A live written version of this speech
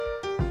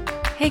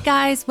Hey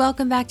guys,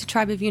 welcome back to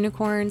Tribe of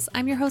Unicorns.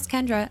 I'm your host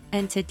Kendra,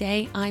 and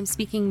today I'm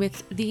speaking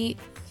with the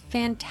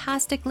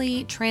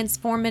fantastically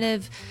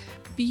transformative,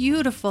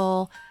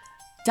 beautiful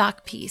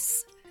Doc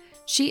Peace.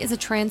 She is a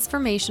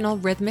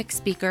transformational rhythmic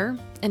speaker,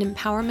 an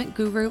empowerment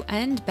guru,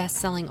 and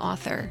best-selling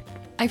author.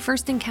 I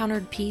first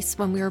encountered Peace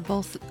when we were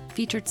both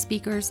featured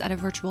speakers at a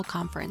virtual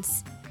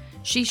conference.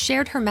 She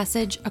shared her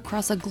message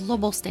across a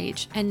global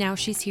stage, and now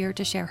she's here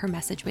to share her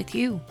message with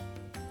you.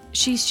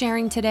 She's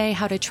sharing today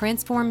how to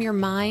transform your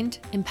mind,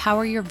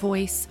 empower your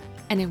voice,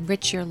 and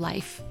enrich your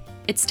life.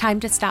 It's time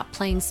to stop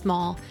playing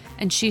small,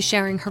 and she's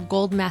sharing her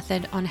gold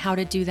method on how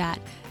to do that,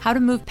 how to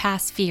move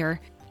past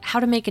fear, how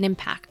to make an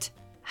impact,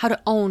 how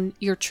to own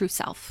your true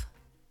self.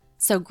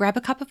 So grab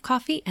a cup of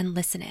coffee and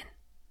listen in.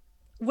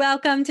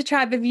 Welcome to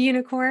Tribe of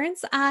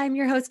Unicorns. I'm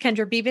your host,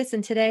 Kendra Beavis,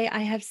 and today I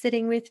have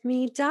sitting with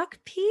me Doc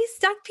Peace.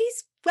 Doc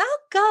Peace,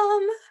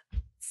 welcome.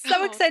 So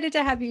Oh, excited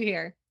to have you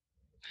here.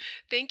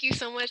 thank you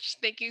so much.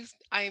 Thank you.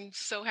 I'm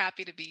so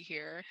happy to be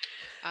here.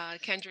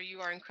 Kendra,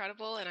 you are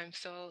incredible, and I'm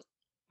so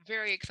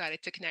very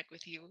excited to connect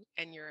with you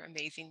and your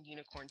amazing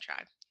unicorn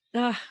tribe.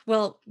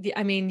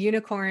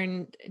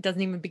 Unicorn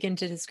doesn't even begin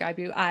to describe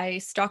you. I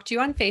stalked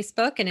you on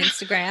Facebook and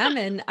Instagram,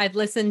 and I've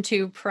listened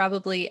to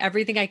probably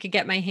everything I could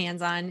get my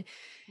hands on.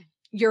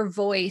 Your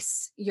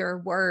voice, your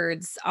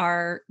words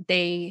I've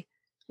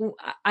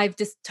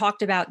just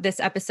talked about this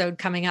episode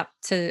coming up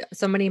to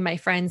so many of my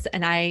friends,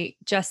 and I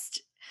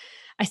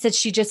said,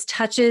 she just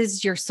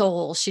touches your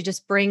soul. She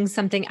just brings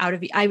something out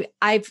of you.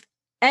 I've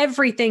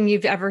everything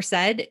you've ever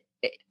said,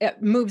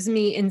 it moves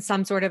me in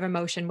some sort of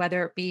emotion,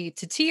 whether it be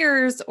to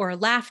tears or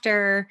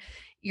laughter.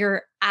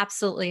 You're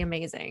absolutely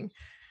amazing.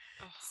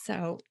 Oh,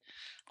 So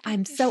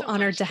I'm thank you so so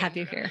honored much, to have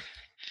you Kendra. here.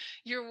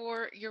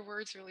 Your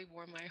words really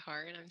warm my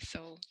heart, and I'm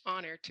so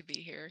honored to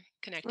be here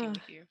connecting Uh,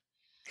 with you.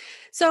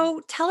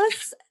 so tell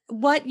us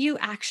what you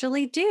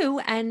actually do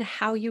and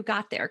how you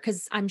got there,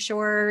 because I'm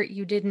sure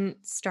you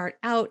didn't start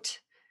out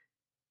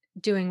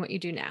doing what you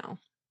do now.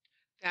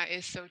 That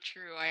is so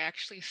true. I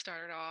actually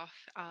started off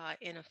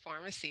in a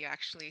pharmacy,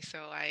 actually.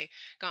 So I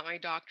got my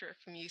doctorate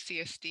from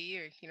UCSD,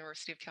 or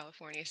University of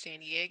California, San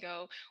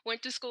Diego.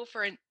 Went to school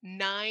for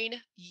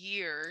 9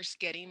 years,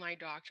 getting my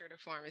doctorate of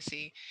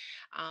pharmacy.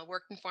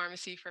 Worked in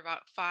pharmacy for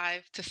about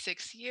 5 to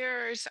 6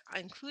 years,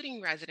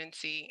 including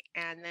residency.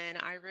 And then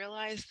I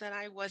realized that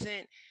I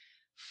wasn't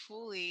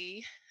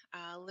fully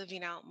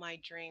living out my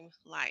dream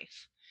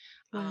life.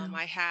 Wow.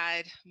 I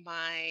had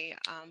my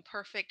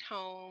perfect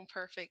home,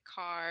 perfect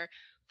car,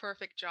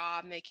 perfect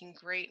job, making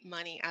great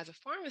money as a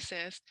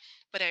pharmacist,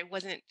 but I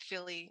wasn't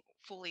feeling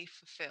fully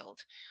fulfilled.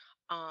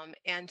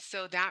 And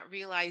so that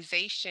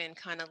realization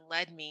kind of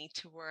led me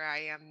to where I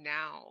am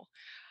now.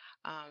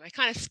 I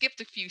kind of skipped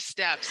a few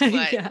steps,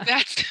 but Yeah.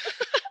 that's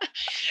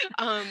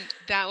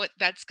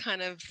that's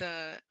kind of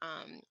the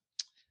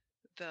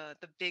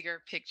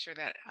bigger picture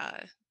that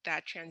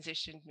that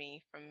transitioned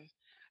me from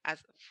as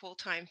a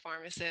full-time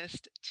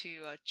pharmacist to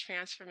a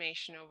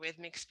transformational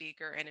rhythmic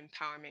speaker and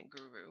empowerment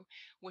guru,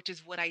 which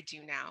is what I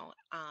do now.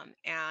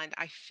 And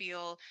I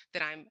feel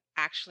that I'm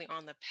actually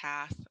on the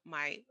path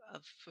my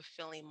of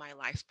fulfilling my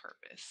life's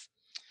purpose.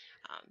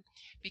 Um,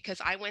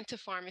 because I went to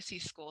pharmacy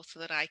school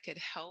so that I could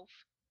help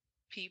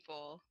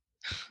people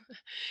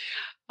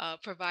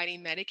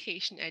providing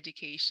medication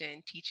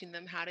education, teaching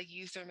them how to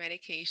use their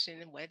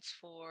medication and what it's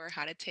for,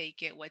 how to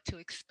take it, what to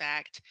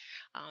expect,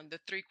 the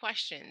three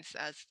questions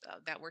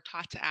that we're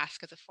taught to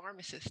ask as a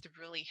pharmacist to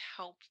really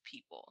help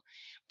people.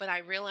 But I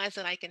realize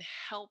that I can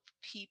help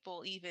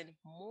people even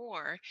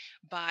more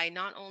by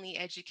not only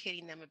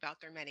educating them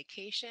about their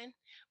medication,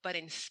 but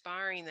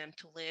inspiring them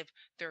to live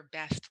their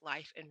best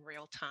life in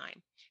real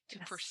time, to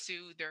Yes.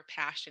 pursue their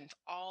passions,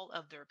 all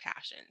of their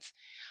passions.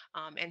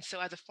 And so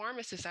as a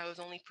pharmacist, I was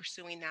only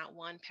pursuing that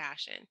one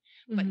passion.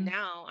 But Mhm.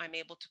 now I'm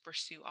able to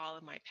pursue all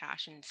of my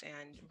passions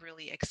and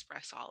really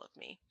express all of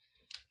me.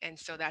 And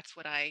so that's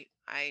what I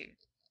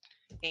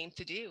aim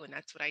to do. And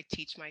that's what I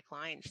teach my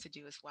clients to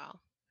do as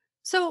well.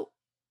 So,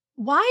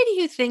 why do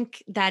you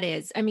think that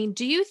is? I mean,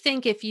 do you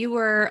think if you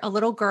were a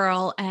little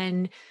girl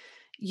and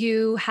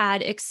you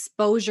had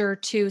exposure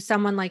to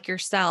someone like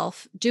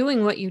yourself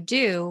doing what you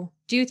do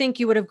you think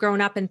you would have grown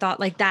up and thought,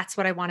 like, that's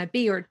what I want to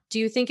be? Or do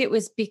you think it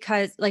was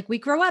because, like, we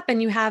grow up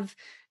and you have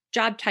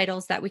job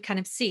titles that we kind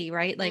of see,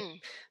 right? Like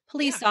Mm,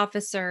 police yeah.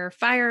 officer,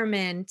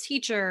 fireman,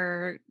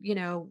 teacher,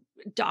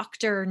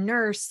 doctor,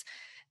 nurse.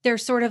 They're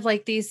sort of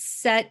like these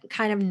set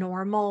kind of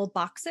normal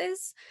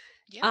boxes.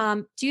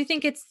 Yeah. Do you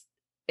think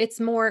it's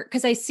more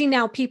because I see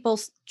now people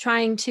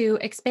trying to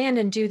expand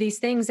and do these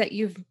things that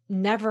you've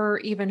never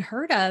even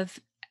heard of.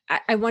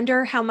 I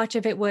wonder how much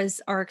of it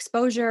was our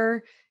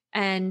exposure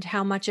and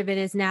how much of it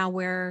is now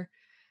we're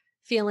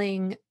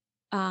feeling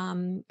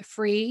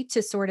free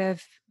to sort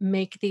of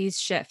make these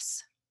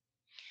shifts.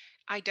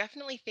 I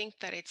definitely think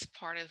that it's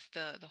part of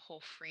the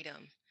whole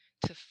freedom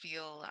to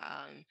feel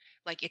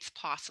like it's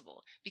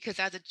possible, because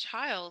as a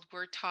child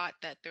we're taught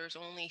that there's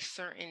only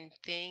certain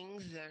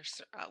things,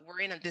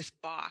 we're in this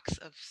box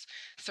of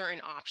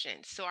certain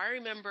options. So I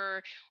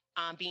remember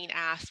being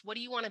asked, "What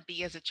do you want to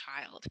be as a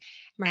child?"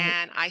 Right.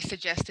 And I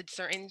suggested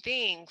certain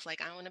things,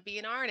 like I want to be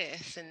an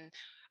artist, and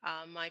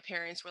my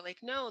parents were like,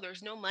 "No,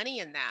 there's no money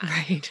in that."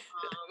 Right.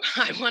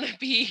 I want to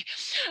be,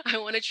 I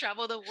want to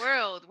travel the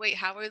world. Wait,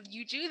 how will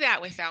you do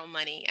that without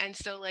money? And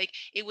so, like,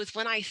 it was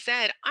when I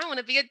said, I want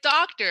to be a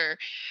doctor.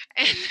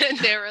 And then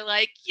they were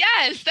like,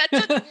 yes, that's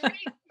a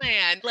great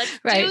plan. Let's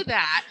do Right.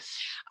 that.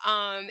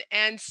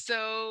 And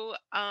so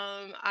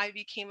I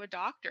became a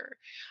doctor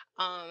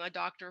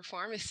of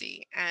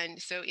pharmacy.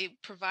 And so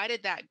it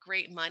provided that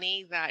great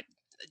money, that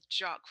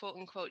job, quote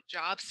unquote,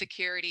 job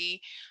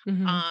security.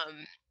 Mhm.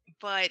 Um,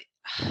 but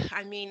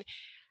I mean,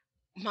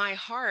 my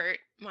heart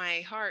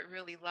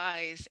really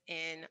lies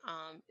in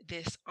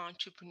this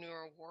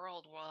entrepreneur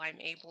world where I'm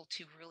able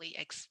to really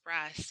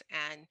express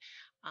and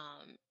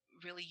um,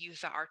 really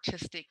use the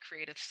artistic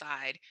creative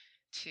side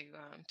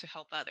to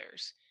help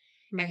others.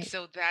 And Right.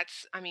 so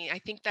that's, I mean, I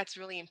think that's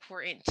really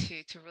important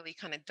to really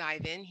kind of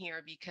dive in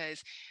here,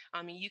 because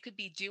I mean, you could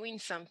be doing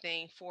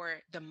something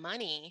for the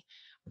money,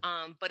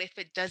 but if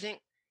it doesn't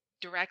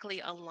directly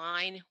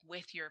align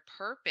with your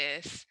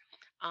purpose,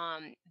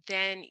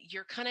 then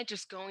you're kind of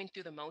just going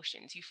through the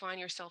motions. You find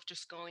yourself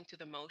just going through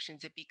the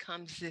motions. It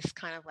becomes this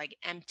kind of like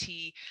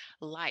empty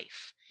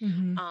life.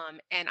 Mhm.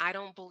 And I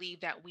don't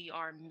believe that we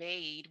are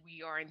made,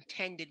 we are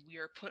intended, we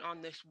are put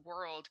on this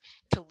world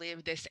to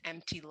live this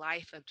empty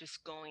life of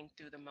just going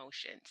through the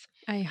motions.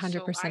 I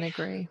So 100%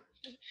 agree.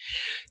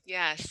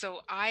 yeah,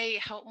 so I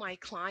help my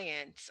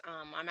clients.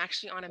 I'm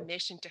actually on a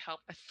mission to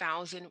help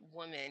 1,000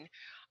 women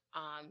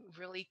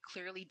really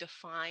clearly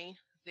define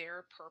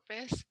their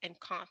purpose and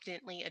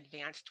confidently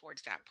advance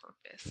towards that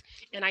purpose.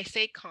 And I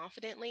say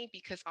confidently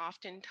because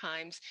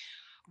oftentimes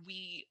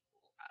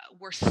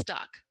we're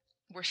stuck.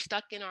 We're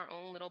stuck in our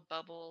own little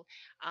bubble.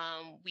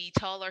 We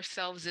tell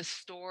ourselves this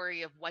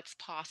story of what's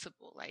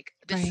possible. Like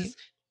Right.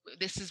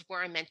 this is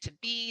where I'm meant to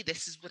be.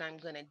 This is what I'm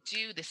going to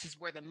do. This is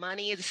where the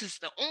money is. This is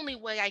the only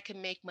way I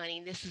can make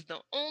money. This is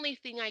the only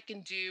thing I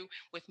can do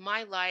with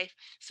my life.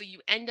 So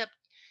you end up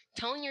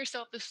telling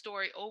yourself the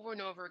story over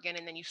and over again,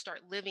 and then you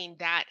start living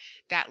that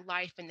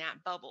life in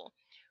that bubble.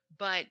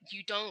 But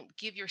you don't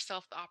give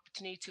yourself the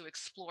opportunity to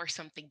explore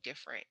something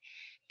different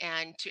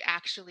and to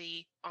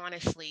actually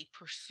honestly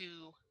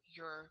pursue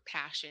your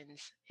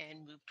passions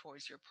and move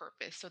towards your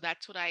purpose. So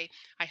that's what I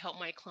help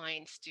my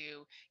clients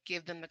do,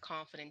 give them the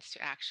confidence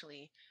to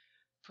actually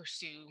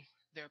pursue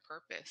their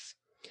purpose.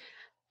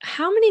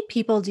 How many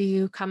people do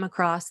you come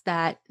across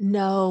that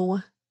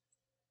know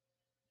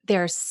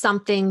there's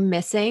something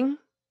missing,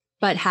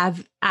 but Mhm.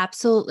 have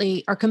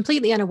absolutely are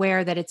completely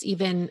unaware that it's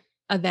even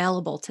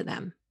available to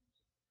them?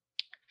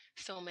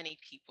 So many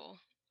people.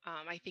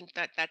 I think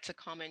that that's a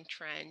common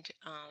trend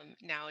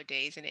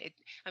nowadays, and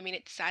I mean,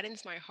 it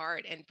saddens my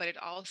heart, and but it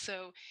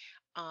also,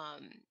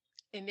 um,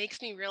 it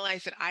makes me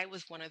realize that I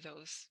was one of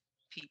those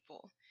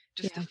people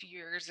just a Yeah. few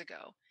years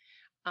ago.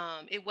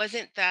 It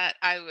wasn't that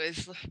I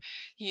was,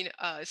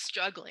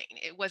 struggling.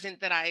 It wasn't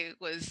that I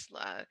was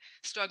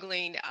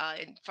struggling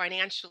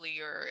financially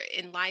or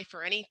in life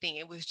or anything.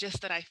 It was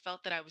just that I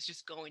felt that I was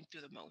just going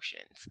through the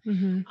motions.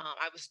 Mhm.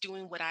 I was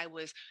doing what I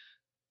was,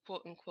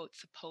 quote unquote,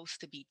 supposed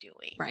to be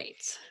doing.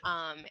 Right.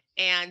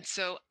 And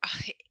so,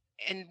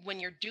 and when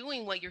you're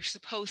doing what you're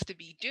supposed to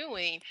be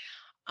doing,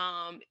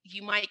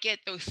 you might get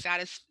those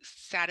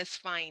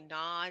satisfying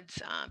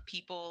nods,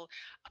 people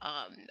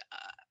um,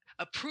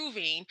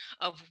 approving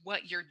of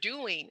what you're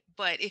doing.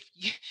 But if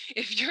you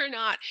if you're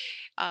not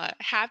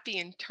happy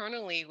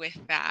internally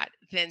with that,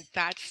 then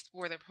that's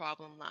where the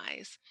problem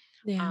lies.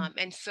 Yeah.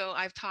 And so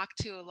I've talked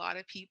to a lot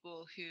of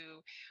people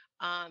who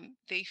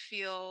they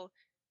feel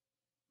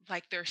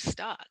like they're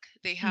stuck.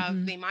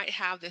 Mhm. They might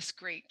have this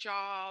great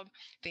job,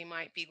 they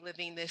might be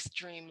living this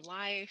dream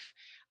life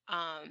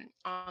on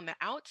the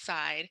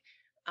outside,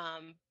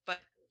 but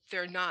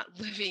they're not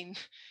living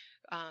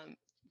um,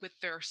 with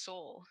their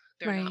soul.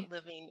 Right.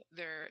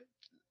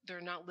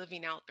 They're not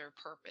living out their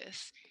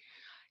purpose.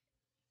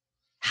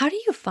 How do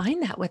you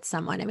find that with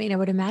someone? I mean, I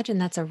would imagine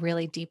that's a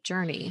really deep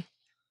journey.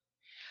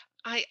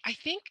 I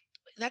think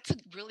that's a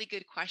really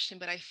good question,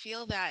 but I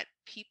feel that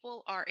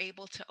people are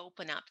able to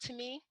open up to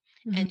me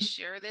and Mhm.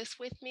 share this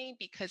with me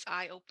because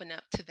I open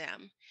up to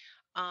them.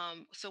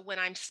 So when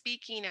I'm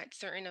speaking at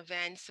certain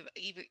events,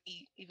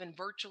 even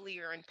virtually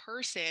or in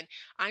person,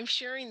 I'm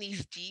sharing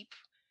these deep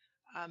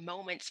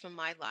moments from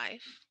my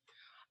life.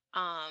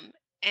 Um,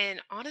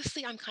 and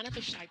honestly, I'm kind of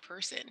a shy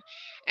person.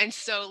 And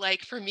so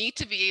like for me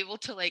to be able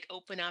to like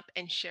open up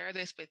and share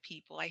this with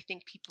people, I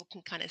think people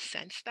can kind of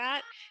sense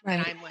that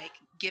Right. I'm like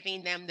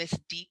giving them this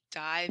deep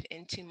dive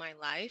into my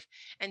life.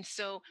 And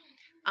so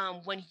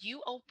when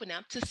you open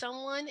up to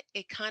someone,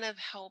 it kind of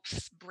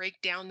helps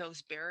break down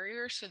those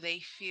barriers so they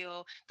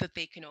feel that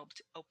they can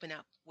open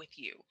up with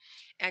you.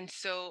 And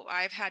so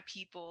I've had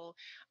people,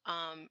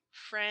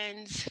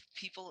 friends,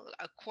 people,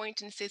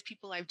 acquaintances,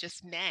 people I've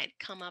just met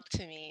come up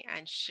to me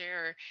and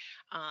share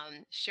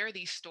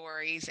these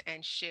stories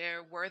and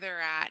share where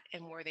they're at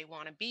and where they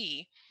want to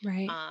be.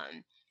 Right.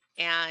 Um,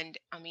 and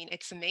I mean,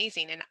 it's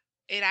amazing. And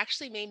it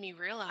actually made me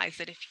realize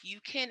that if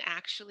you can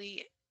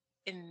actually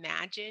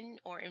imagine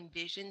or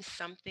envision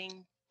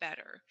something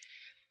better,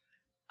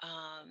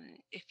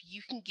 if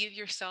you can give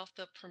yourself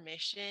the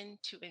permission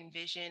to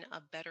envision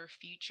a better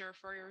future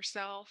for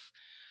yourself,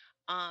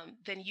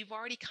 then you've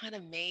already kind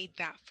of made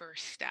that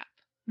first step.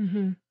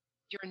 Hmm.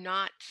 You're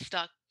not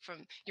stuck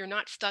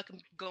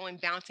going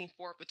bouncing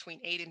forward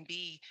between A and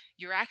B.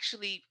 You're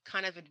actually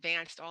kind of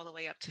advanced all the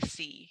way up to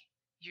C.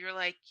 You're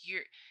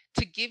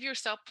to give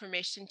yourself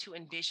permission to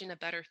envision a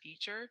better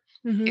future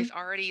Hmm. is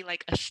already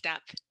like a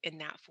step in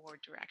that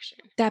forward direction.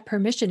 That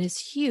permission is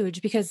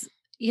huge because,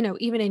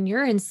 even in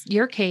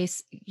your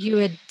case, you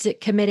had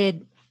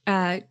committed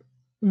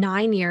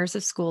 9 years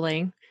of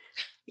schooling,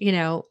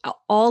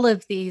 all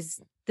of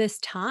this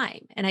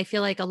time. And I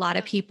feel like a lot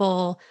of Yeah.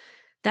 people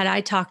that I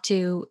talk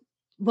to,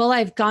 well,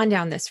 I've gone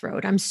down this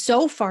road. I'm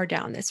so far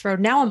down this road.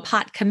 Now I'm Oh,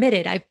 pot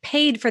committed. I've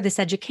paid for this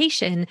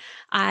education.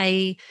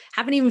 I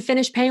haven't even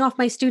finished paying off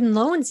my student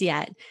loans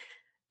yet.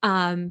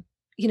 Um,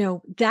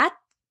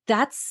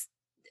 that's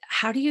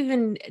how do you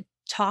even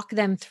talk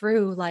them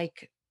through,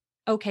 like,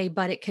 okay,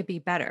 but it could be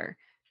better.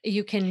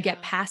 You can get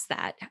yeah. past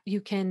that. You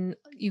can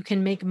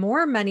make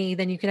more money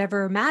than you could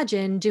ever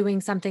imagine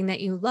doing something that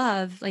you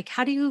love. Like,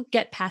 how do you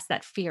get past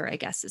that fear, I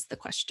guess is the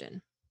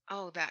question.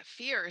 Oh, that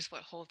fear is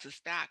what holds us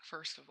back,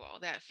 first of all.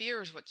 That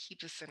fear is what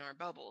keeps us in our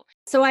bubble.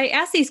 So I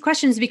ask these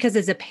questions because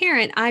as a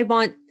parent, I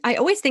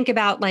always think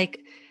about,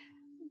 like,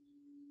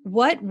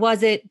 what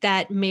was it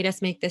that made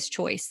us make this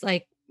choice?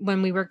 Like,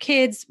 when we were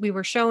kids, we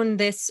were shown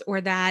this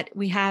or that.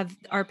 We have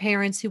our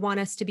parents who want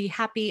us to be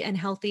happy and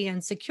healthy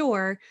and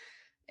secure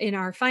in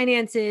our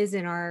finances,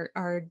 in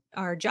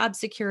our job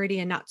security,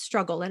 and not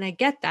struggle. And I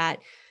get that.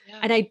 Yeah.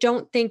 And I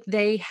don't think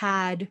they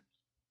had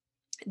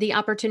the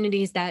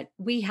opportunities that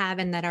we have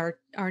and that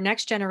our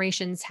next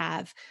generations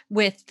have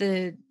with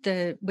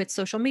with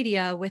social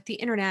media, with the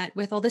internet,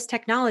 with all this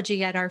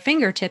technology at our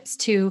fingertips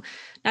to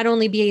not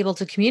only be able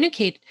to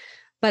communicate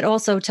but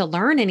also to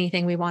learn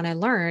anything we want to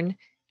learn.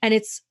 And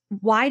it's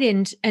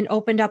widened and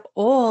opened up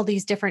all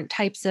these different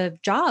types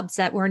of jobs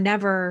that were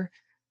never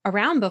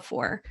around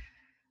before.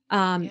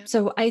 Yeah.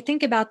 So I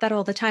think about that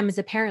all the time as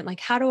a parent.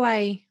 Like, how do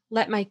I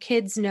let my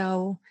kids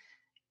know,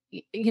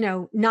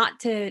 not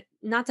to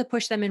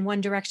push them in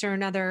one direction or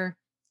another,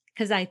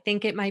 because I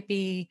think it might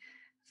be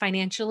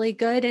financially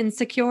good and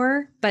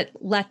secure, but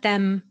let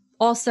them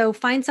also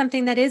find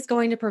something that is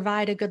going to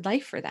provide a good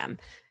life for them.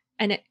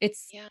 And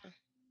it's Yeah.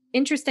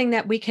 interesting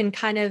that we can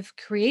kind of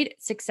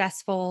create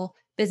successful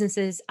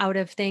businesses out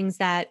of things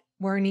that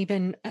weren't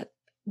even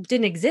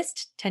didn't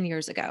exist 10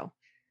 years ago.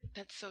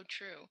 That's so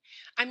true.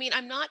 I mean,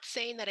 I'm not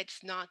saying that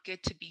it's not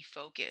good to be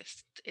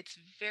focused. It's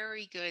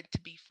very good to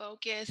be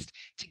focused,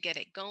 to get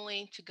it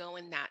going, to go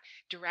in that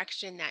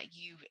direction that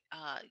you've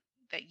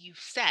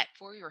set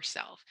for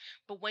yourself.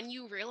 But when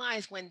you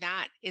realize when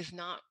that is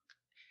not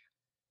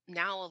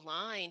now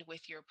aligned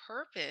with your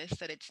purpose,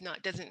 that it's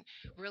not doesn't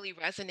really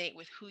resonate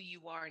with who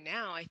you are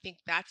now, I think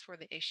that's where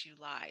the issue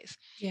lies.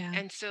 Yeah.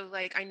 And so,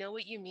 like, I know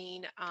what you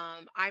mean.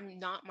 I'm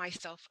not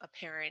myself a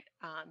parent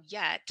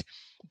yet,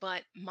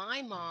 but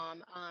my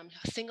mom,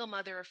 a single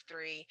mother of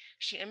three,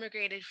 she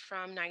immigrated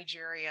from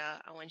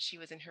Nigeria when she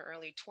was in her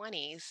early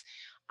 20s,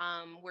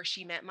 where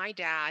she met my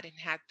dad and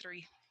had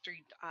three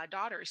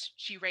daughters.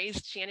 She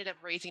ended up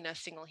raising us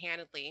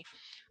single-handedly,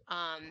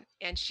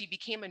 and she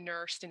became a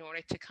nurse in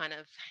order to kind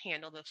of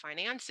handle the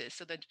finances.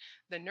 So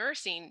the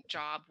nursing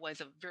job was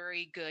a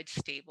very good,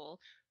 stable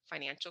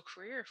financial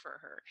career for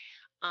her.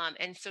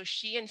 And so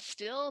she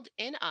instilled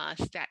in us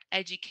that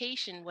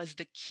education was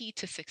the key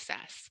to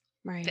success.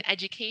 Right. The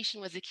education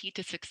was the key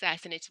to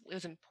success, and it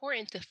was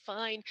important to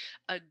find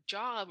a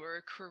job or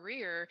a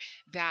career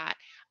that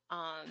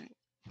um,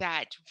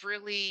 that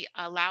really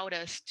allowed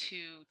us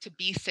to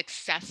be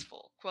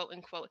successful, quote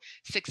unquote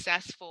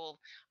successful.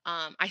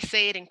 I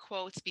say it in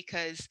quotes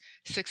because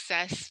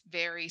success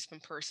varies from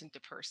person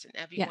to person.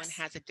 Everyone Yes.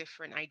 has a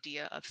different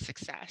idea of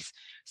success.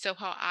 So,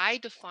 how I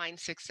define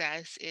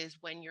success is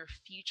when your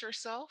future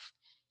self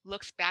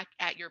looks back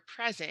at your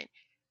present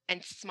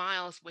and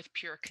smiles with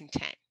pure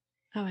content.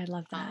 Oh, I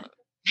love Uh, that.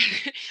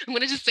 I'm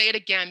going to just say it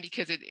again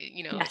because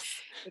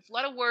Yes. it's a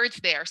lot of words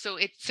there. So,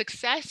 it's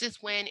success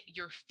is when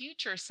your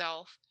future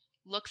self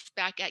looks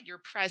back at your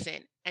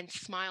present and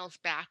smiles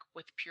back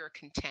with pure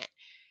content.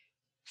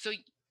 So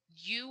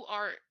you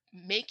are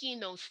making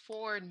those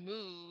forward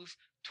moves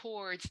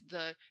towards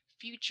the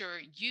future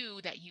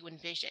you that you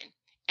envision.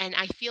 And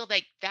I feel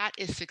like that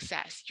is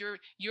success.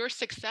 You're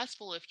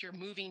successful if you're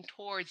moving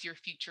towards your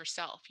future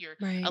self. You're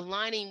Right.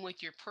 aligning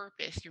with your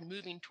purpose. You're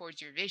moving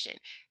towards your vision.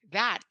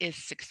 That is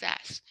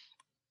success.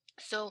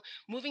 So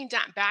moving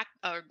down back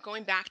or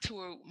going back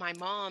to my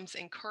mom's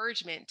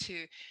encouragement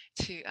to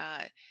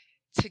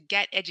to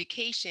get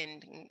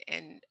education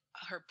and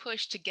her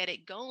push to get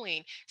it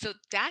going. So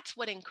that's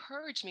what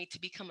encouraged me to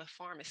become a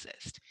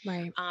pharmacist.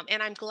 Right.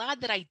 And I'm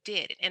glad that I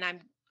did. And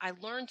I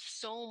learned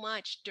so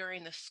much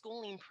during the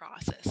schooling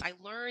process. I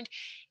learned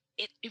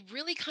it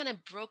really kind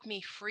of broke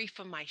me free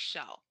from my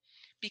shell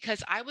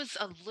because I was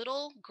a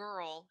little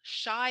girl,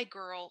 shy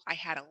girl. I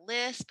had a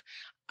lisp.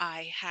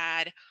 I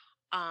had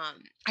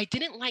I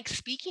didn't like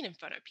speaking in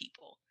front of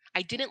people.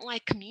 I didn't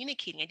like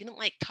communicating. I didn't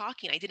like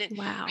talking. I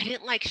Wow.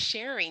 didn't like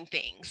sharing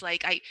things.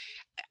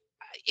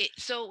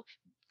 So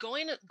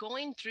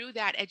going through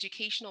that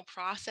educational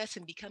process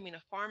and becoming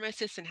a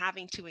pharmacist and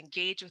having to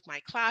engage with my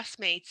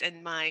classmates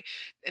and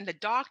the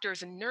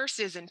doctors and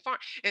nurses and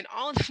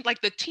all like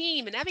the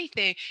team and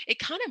everything, it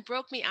kind of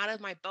broke me out of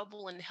my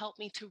bubble and helped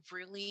me to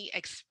really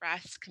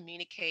express,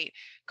 communicate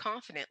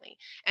confidently.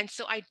 And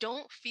so I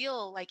don't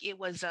feel like it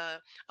was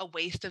a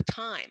waste of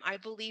time. I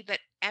believe that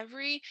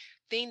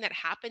everything that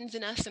happens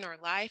in us in our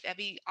life,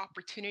 every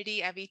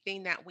opportunity,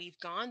 everything that we've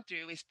gone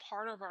through is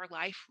part of our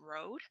life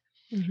road,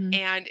 Hmm.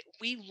 and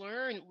we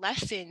learn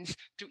lessons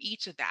through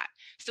each of that.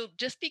 So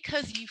just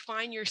because you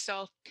find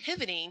yourself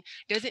pivoting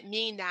doesn't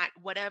mean that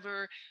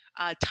whatever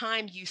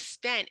time you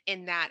spent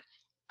in that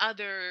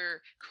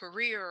other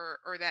career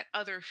or that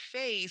other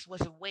phase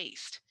was a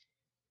waste.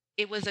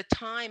 It was a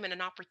time and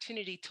an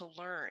opportunity to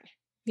learn.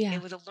 It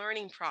Yeah. was a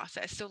learning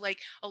process. So, like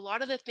a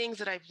lot of the things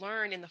that I've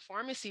learned in the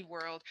pharmacy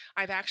world,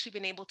 I've actually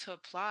been able to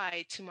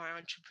apply to my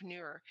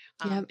entrepreneur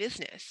Yep.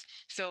 business.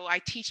 So, I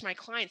teach my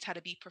clients how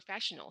to be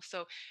professional.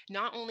 So,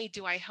 not only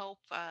do I help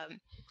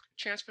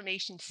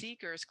transformation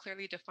seekers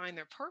clearly define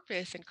their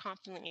purpose and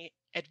confidently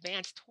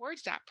advance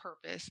towards that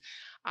purpose,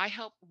 I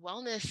help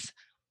wellness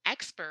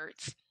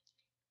experts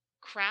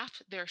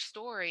craft their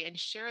story and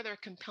share their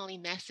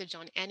compelling message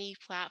on any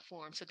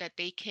platform so that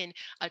they can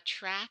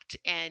attract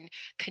and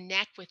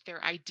connect with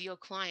their ideal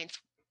clients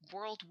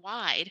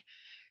worldwide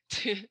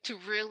to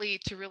really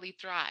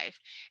thrive.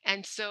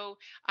 And so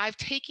I've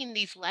taken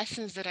these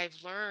lessons that I've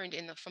learned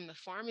from the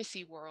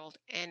pharmacy world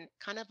and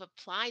kind of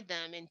applied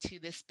them into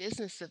this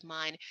business of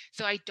mine,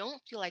 so I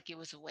don't feel like it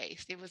was a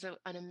waste. It was an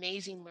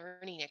amazing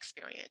learning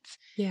experience.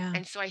 Yeah.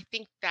 And so I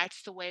think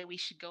that's the way we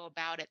should go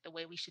about it, the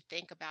way we should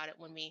think about it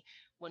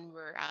when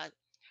we're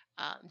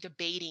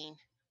debating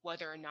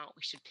whether or not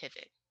we should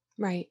pivot.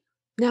 Right.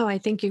 No, I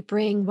think you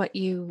bring what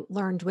you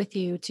learned with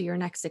you to your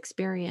next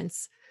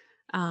experience.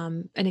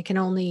 And it can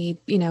only,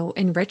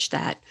 enrich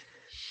that.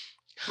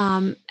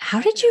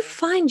 How did you Definitely.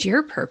 find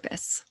your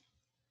purpose?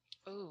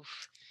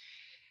 Oof.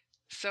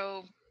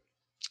 So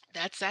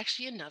that's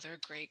actually another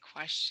great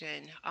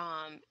question.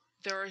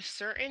 There are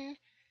certain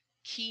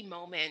key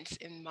moments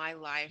in my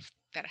life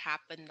that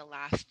happened the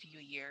last few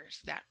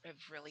years that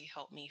have really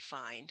helped me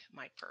find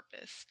my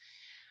purpose.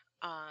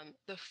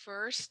 The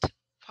first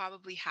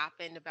probably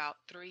happened about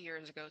 3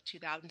 years ago,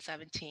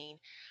 2017.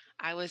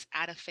 I was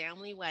at a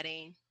family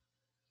wedding,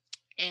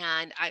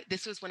 and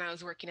this was when I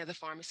was working as a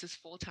pharmacist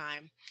full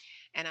time,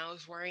 and I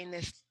was wearing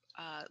this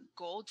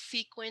gold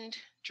sequined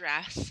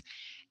dress,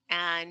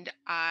 and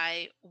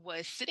I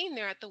was sitting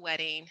there at the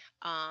wedding.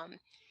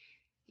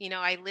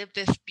 I lived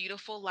this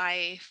beautiful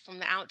life from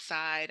the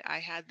outside. I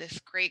had this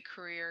great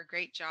career,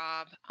 great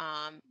job,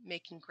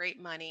 making great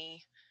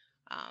money,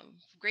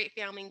 great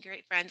family, and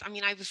great friends. I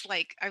mean, I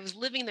was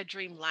living the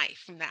dream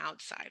life from the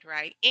outside,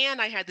 right?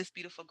 And I had this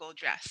beautiful gold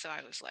dress. So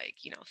I was like,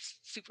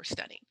 super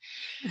stunning.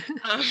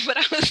 But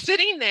I was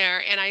sitting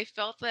there and I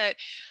felt that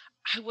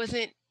I was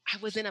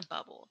in a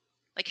bubble.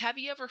 Like, have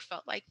you ever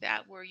felt like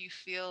that where you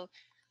feel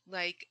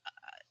like,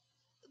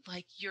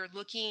 you're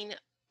looking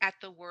at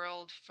the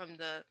world from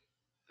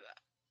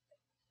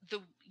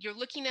you're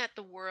looking at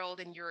the world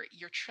and you're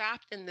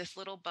trapped in this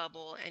little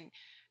bubble, and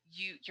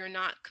you're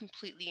not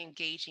completely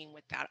engaging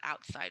with that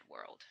outside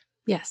world.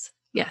 Yes.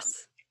 um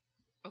Yes.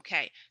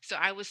 okay, so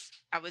I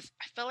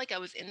felt like I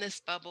was in this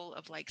bubble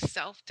of like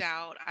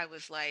self-doubt. I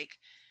was like,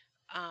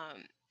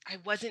 I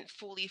wasn't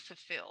fully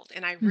fulfilled,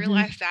 and I Hmm.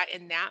 realized that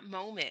in that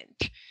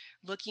moment,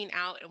 looking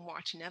out and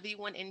watching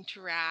everyone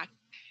interact.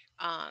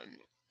 um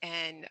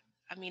and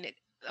I mean,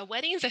 a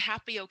wedding is a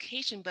happy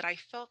occasion, but I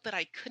felt that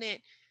I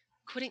couldn't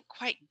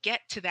quite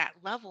get to that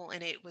level,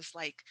 and it was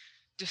like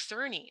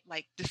discerning,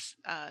 like this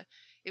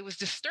it was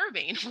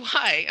disturbing.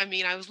 Why? I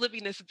mean, I was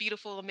living this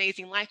beautiful,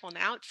 amazing life on the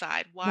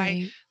outside.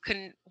 Right.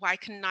 Why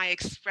couldn't I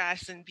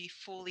express and be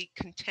fully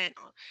content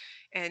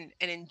and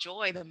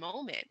enjoy the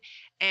moment?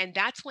 And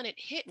that's when it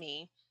hit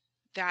me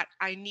that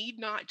I need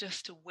not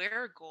just to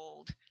wear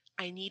gold,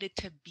 I needed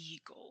to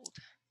be gold.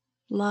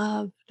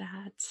 Love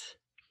that.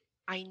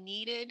 I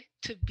needed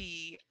to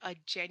be a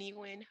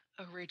genuine,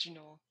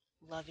 original,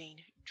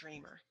 loving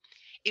dreamer.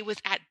 It was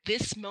at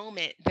this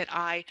moment that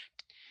I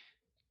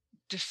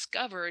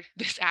discovered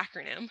this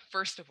acronym,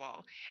 first of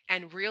all,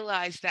 and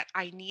realized that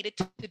I needed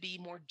to be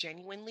more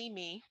genuinely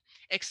me,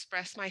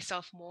 express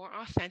myself more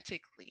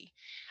authentically,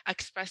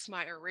 express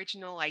my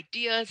original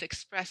ideas,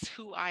 express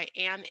who I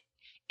am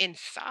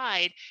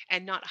inside,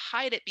 and not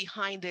hide it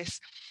behind this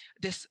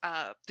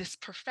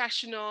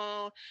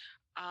professional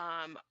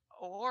um,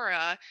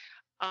 aura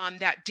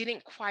that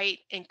didn't quite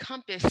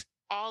encompass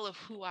all of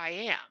who I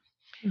am.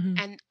 Hmm.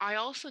 And I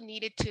also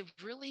needed to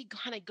really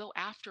kind of go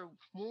after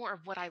more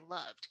of what I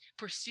loved,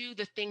 pursue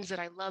the things that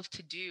I love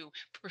to do,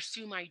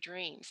 pursue my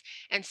dreams.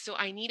 And so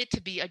I needed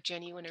to be a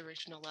genuine,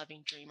 original,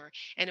 loving dreamer.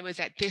 And it was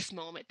at this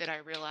moment that I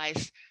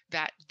realized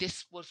that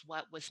this was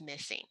what was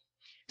missing.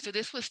 So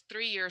this was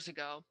 3 years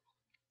ago.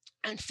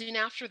 And soon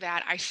after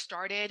that, I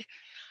started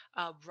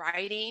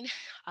writing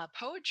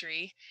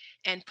poetry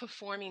and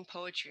performing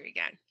poetry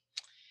again.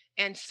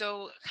 And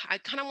so I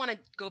kind of want to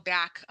go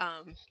back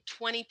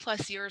 20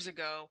 plus years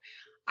ago.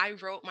 I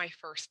wrote my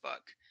first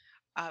book.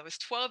 I was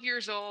 12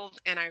 years old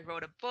and I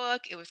wrote a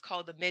book. It was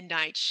called The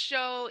Midnight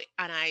Show,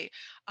 and I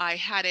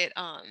had it.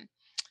 I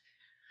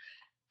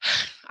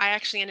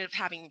actually ended up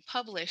having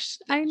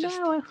published I just.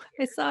 know.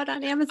 I saw it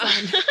on Amazon.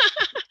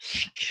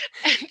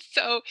 And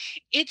so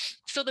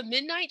the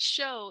Midnight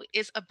Show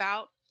is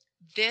about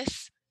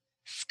this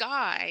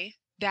sky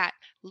that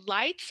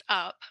lights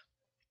up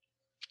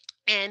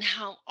and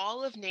how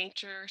all of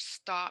nature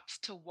stops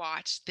to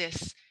watch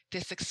this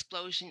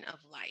explosion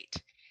of light.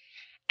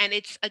 And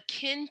it's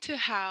akin to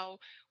how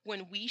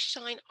when we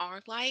shine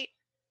our light,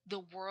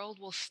 the world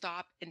will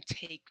stop and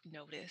take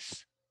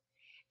notice.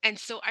 And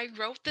so I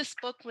wrote this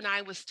book when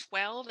I was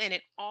 12, and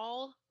it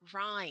all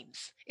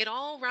rhymes. It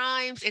all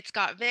rhymes. It's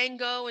got Van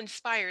Gogh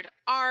inspired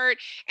art,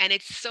 and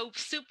it's so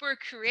super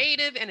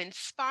creative and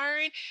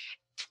inspiring.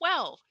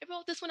 12. I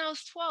wrote this when I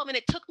was 12, and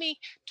it took me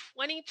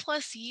 20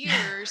 plus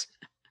years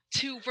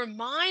to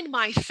remind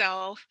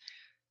myself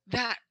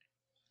that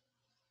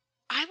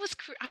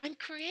I'm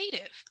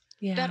creative,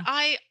 that Yeah.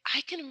 I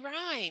can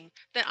rhyme,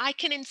 that I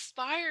can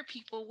inspire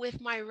people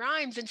with my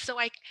rhymes. And so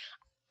I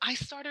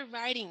started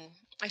writing.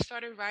 I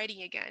started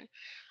writing again,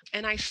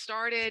 and I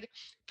started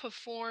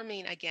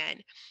performing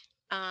again.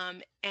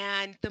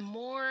 And the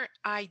more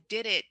I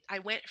did it, I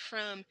went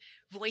from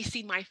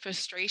voicing my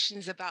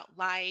frustrations about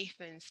life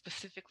and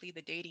specifically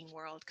the dating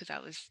world, because I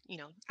was,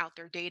 out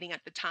there dating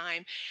at the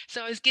time.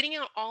 So I was getting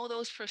out all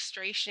those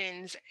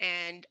frustrations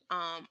and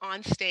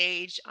on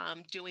stage,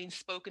 doing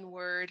spoken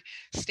word,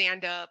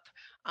 stand up,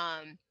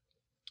 um,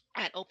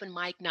 at open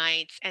mic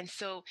nights. And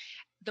so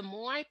the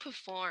more I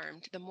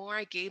performed, the more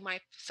I gave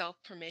myself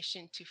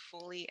permission to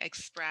fully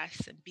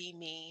express and be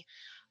me,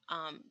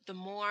 the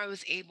more I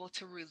was able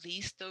to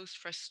release those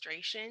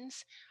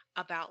frustrations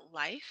about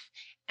life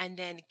and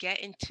then get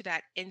into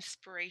that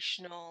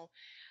inspirational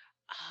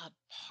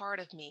part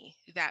of me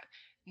that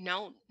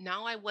no,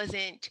 now I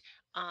wasn't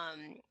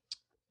um,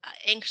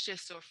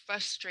 anxious or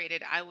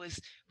frustrated. I was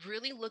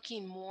really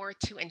looking more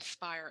to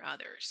inspire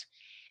others.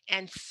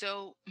 And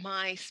so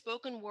my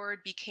spoken word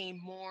became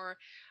more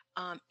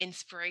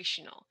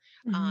inspirational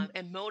Hmm.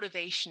 and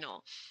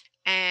motivational.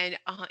 And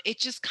it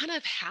just kind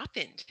of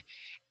happened.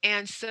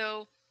 And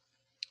so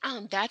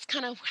that's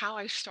kind of how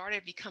I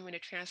started becoming a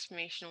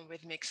transformational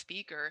rhythmic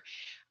speaker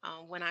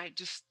when I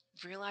just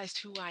realized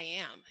who I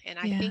am. And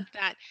I Yeah. think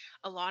that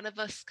a lot of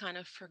us kind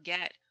of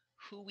forget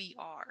who we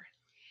are.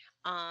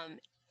 Um,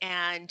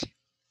 and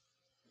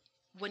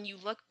when you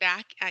look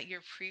back at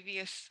your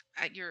previous,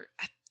 at your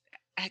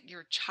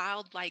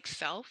childlike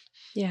self,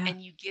 Yeah.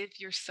 and you give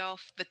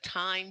yourself the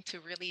time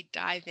to really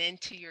dive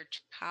into your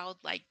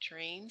childlike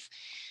dreams,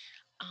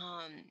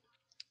 um,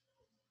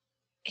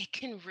 it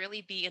can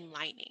really be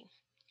enlightening.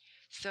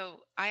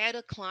 So I had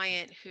a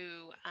client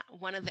who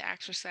one of the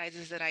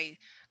exercises that I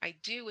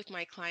do with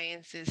my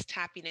clients is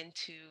tapping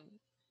into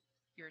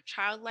your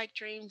childlike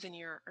dreams and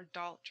your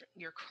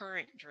your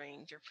current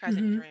dreams, your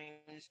present Hmm.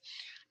 dreams.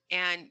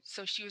 And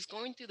so she was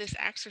going through this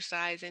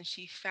exercise and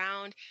she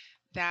found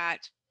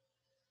that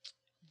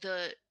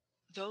the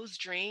those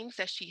dreams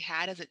that she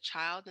had as a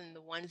child and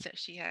the ones that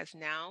she has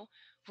now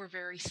were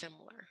very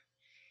similar.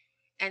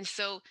 And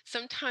so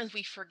sometimes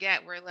we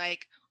forget, we're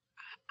like,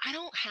 I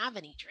don't have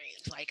any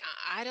dreams. Like,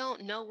 I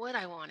don't know what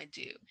I want to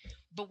do.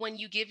 But when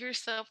you give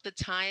yourself the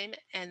time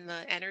and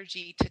the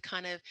energy to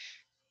kind of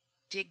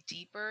dig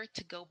deeper,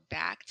 to go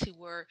back to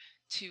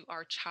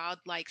our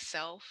childlike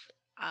self,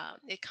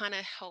 it kind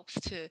of helps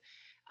to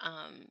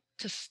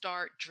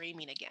start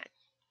dreaming again.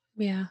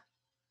 Yeah.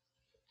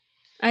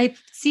 I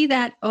see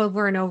that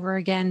over and over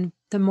again.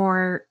 The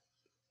more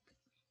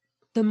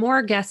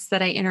guests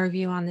that I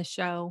interview on the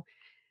show,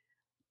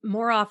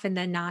 more often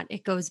than not,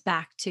 it goes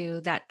back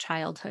to that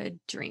childhood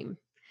dream.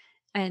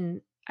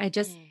 And I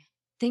just Mm,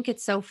 think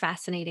it's so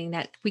fascinating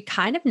that we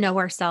kind of know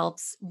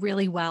ourselves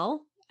really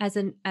well as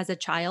a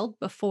child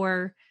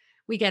before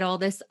we get all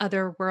this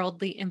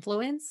otherworldly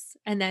influence.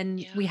 And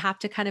then we yeah, have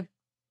to kind of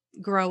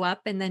grow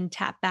up and then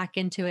tap back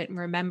into it and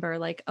remember,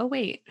 like, oh,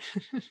 wait,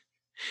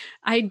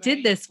 I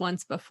did right. this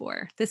once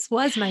before. This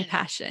was my Yes,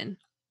 passion.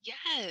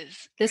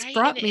 yes, This right.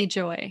 And brought me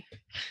joy.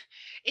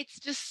 it's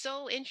just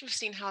so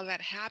interesting how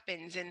that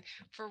happens. And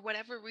for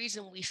whatever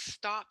reason, we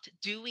stopped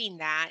doing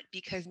that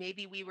because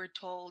maybe we were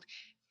told,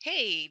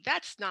 hey,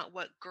 that's not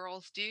what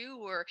girls do,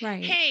 or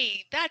Right.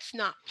 hey, that's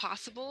not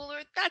possible,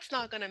 or that's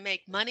not going to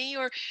make money,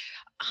 or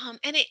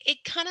and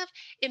it kind of,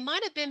 it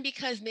might have been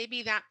because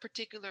maybe that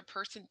particular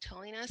person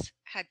telling us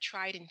had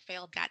tried and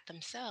failed that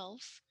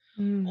themselves.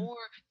 Mm. or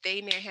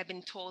they may have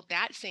been told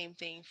that same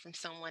thing from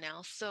someone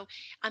else. So,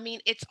 I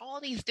mean, it's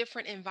all these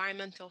different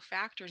environmental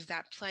factors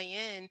that play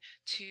in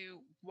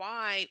to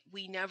why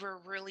we never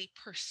really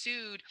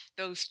pursued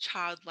those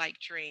childlike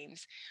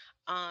dreams.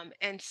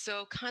 And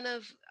so, kind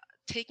of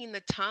taking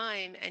the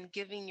time and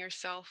giving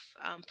yourself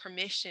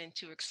permission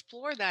to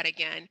explore that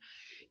again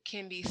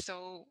can be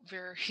so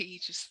very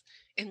just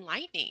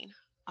enlightening.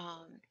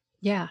 Um,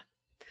 Yeah.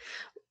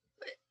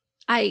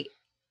 I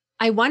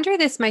I wonder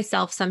this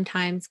myself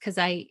sometimes because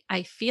I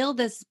feel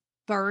this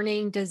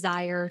burning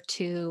desire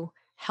to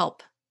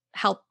help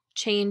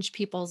change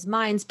people's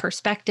minds,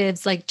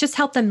 perspectives, like just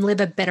help them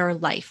live a better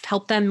life,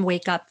 help them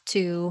wake up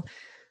to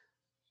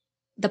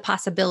the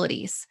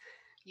possibilities.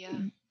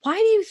 yeah. Why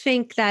do you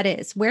think that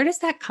is? Where does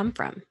that come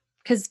from?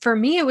 Because for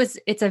me,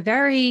 it's a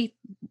very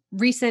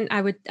recent,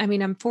 I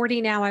mean, I'm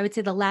 40 now. I would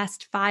say the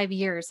last 5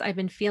 years, I've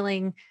been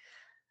feeling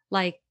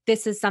like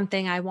this is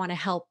something I want to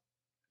help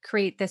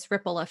create this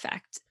ripple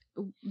effect.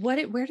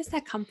 Where does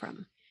that come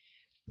from?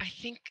 I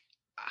think,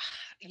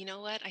 you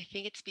know what? I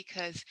think it's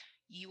because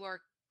you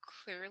are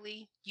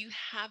you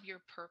have your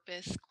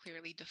purpose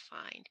clearly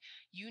defined.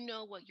 You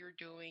know what you're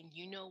doing,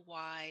 you know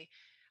why.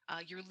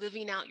 You're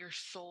living out your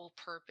soul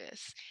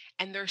purpose.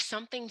 And there's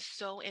something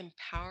so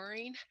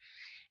empowering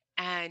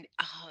and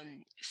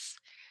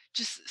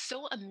just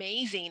so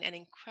amazing and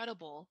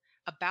incredible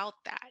about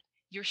that.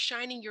 You're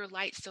shining your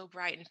light so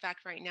bright. In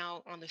fact, right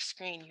now on the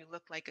screen, you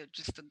look like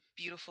just a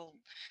beautiful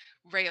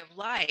ray of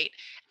light.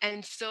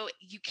 And so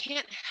you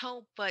can't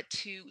help but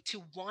to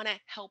want to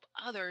help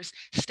others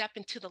step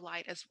into the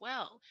light as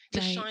well, to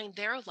Right, shine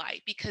their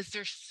light, because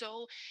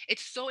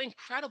it's so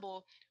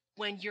incredible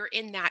when you're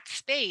in that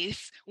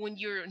space, when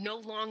you're no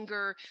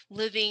longer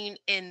living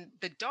in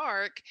the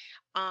dark,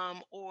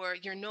 or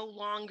you're no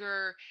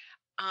longer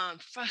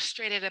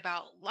frustrated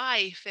about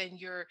life, and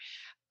you're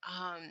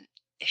um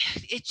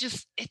it's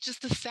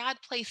just a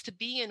sad place to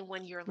be in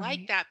when you're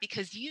like right, that,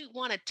 because you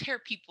want to tear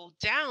people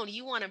down,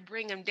 you want to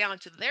bring them down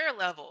to their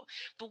level.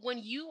 But when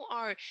you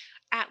are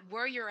at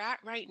where you're at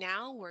right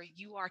now, where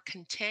you are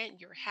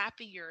content, you're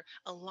happy, you're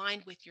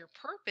aligned with your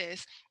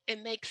purpose, it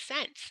makes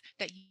sense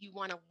that you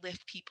want to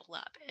lift people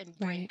up and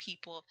bring right,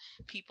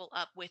 people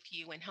up with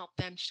you and help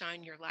them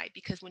shine your light,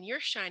 because when you're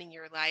shining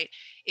your light,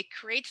 it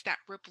creates that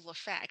ripple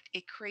effect,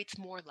 it creates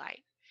more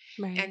light.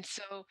 right, And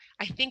so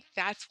I think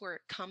that's where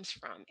it comes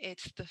from.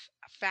 It's the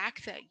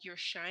fact that you're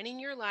shining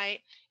your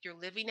light, you're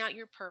living out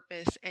your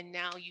purpose, and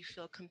now you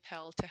feel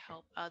compelled to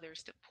help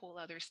others, to pull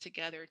others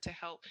together,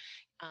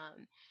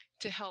 um,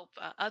 to help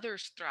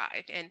others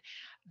thrive. And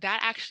that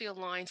actually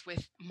aligns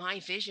with my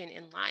vision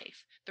in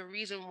life. The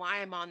reason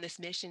why I'm on this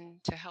mission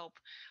to help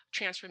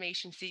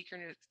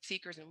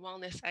seekers and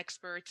wellness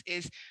experts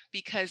is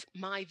because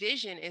my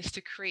vision is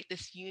to create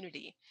this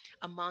unity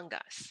among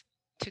us,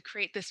 to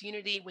create this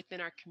unity within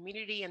our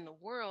community and the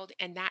world.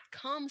 And that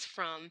comes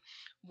from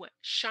what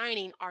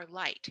shining our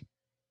light,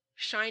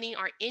 shining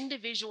our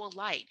individual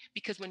light.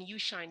 Because when you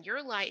shine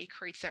your light, it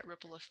creates that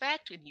ripple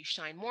effect, and you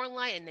shine more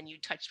light, and then you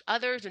touch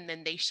others, and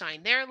then they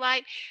shine their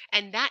light,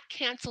 and that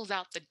cancels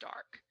out the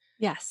dark.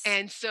 yes,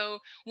 And so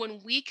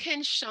when we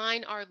can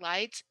shine our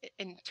lights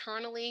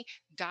internally,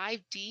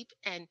 dive deep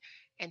and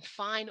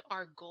find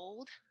our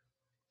gold,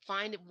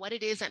 find what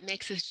it is that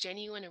makes us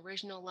genuine,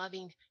 original,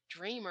 loving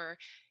dreamer,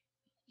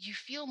 you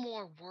feel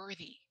more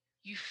worthy.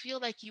 You feel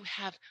like you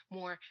have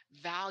more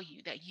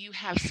value, that you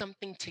have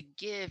something to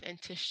give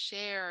and to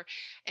share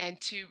and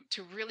to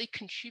really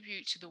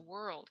contribute to the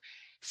world.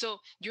 So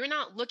you're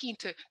not looking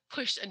to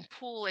push and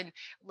pull and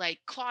like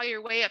claw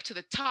your way up to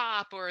the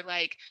top, or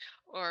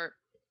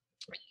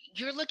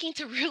you're looking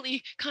to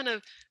really kind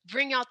of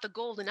bring out the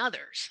gold in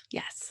others.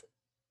 yes,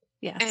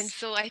 And yes.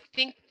 so I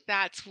think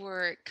that's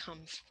where it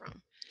comes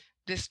from.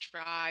 This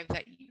drive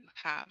that you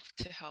have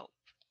to help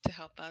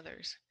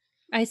others.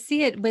 I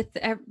see it with,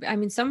 I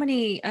mean, so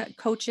many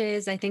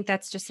coaches. I think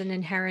that's just an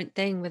inherent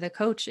thing with a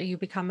coach. You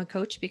become a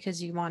coach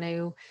because you want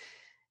to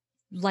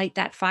light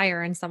that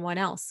fire in someone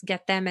else,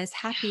 get them as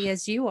happy Yeah.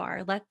 as you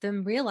are, let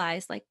them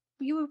realize like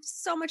you have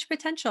so much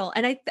potential.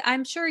 And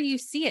I'm sure you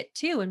see it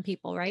too in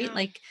people, right? Yeah.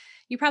 Like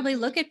you probably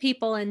Mhm. look at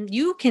people and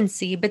you can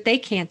see, but they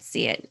can't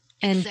see it.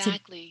 And to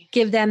Exactly.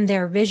 give them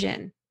their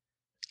vision.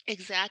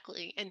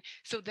 Exactly. And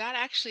so that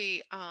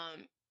actually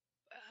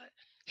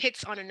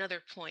hits on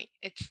another point.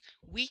 It's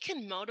we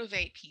can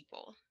motivate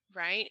people,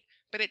 right?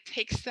 But it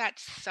takes that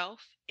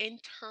self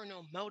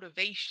internal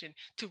motivation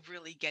to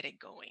really get it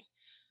going.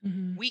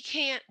 Mhm. We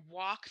can't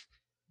walk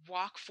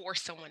for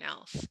someone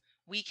else.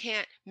 We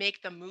can't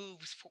make the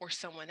moves for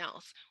someone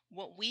else.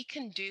 What we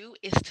can do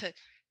is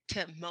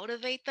to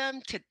motivate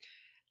them to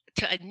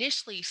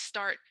initially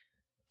start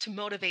to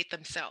motivate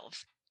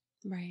themselves.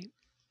 Right.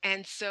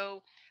 And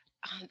so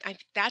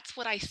that's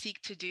what I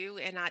seek to do,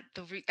 and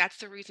that's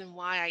the reason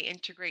why I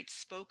integrate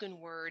spoken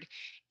word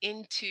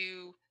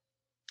into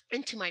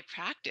my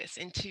practice,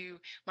 into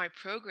my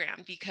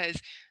program,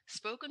 because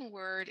spoken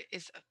word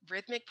is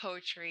rhythmic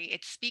poetry.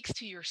 It speaks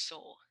to your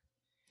soul,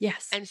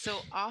 Yes. and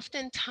so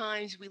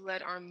oftentimes we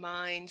let our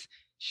minds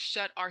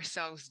shut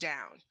ourselves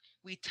down.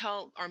 We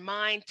tell our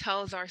mind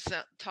tells us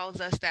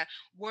that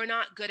we're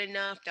not good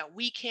enough, that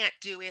we can't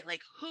do it.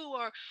 Like who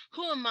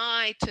am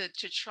I to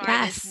try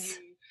this Yes.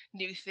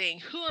 new thing?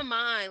 Who am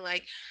I?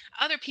 Like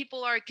other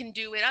people are can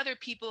do it. Other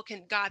people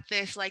can got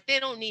this. Like they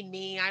don't need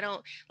me. I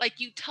don't like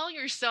you tell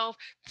yourself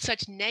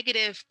such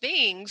negative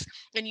things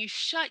and you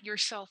shut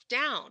yourself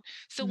down.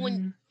 So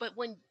Hmm.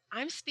 when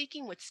I'm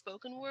speaking with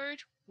spoken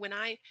word, when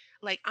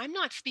I'm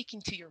not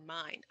speaking to your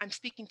mind, I'm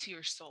speaking to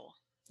your soul.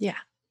 Yeah.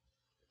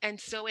 And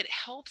so it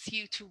helps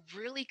you to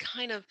really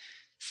kind of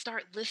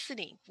start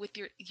listening with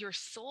your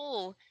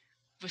soul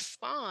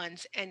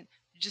responds and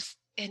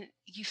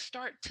you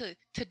start to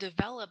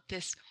develop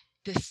this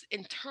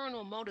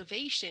internal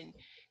motivation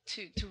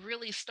to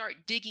really start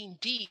digging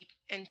deep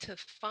and to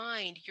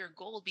find your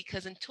gold,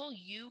 because until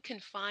you can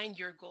find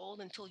your gold,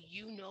 until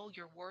you know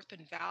your worth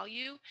and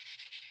value,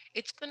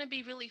 it's going to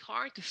be really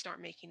hard to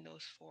start making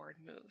those forward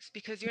moves,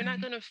 because you're not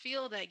Right. going to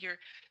feel that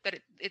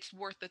it's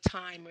worth the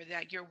time, or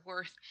that you're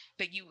worth,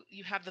 that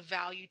you have the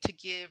value to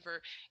give,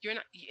 or you're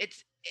not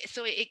it's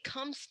so it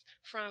comes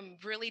from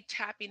really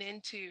tapping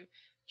into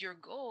your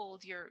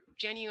gold, your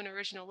genuine,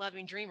 original,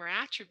 loving, dreamer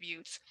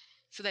attributes,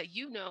 so that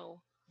you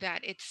know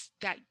that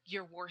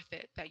you're worth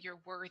it, that you're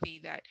worthy,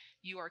 that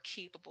you are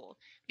capable.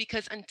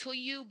 Because until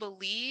you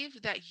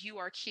believe that you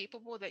are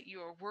capable, that you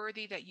are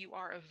worthy, that you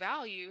are of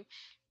value,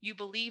 you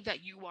believe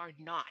that you are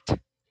not.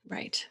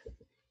 Right.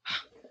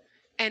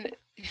 And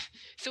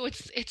so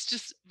it's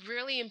just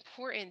really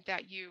important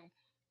that you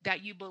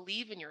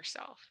believe in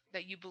yourself,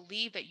 that you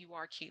believe that you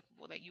are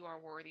capable, that you are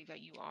worthy,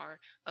 that you are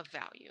of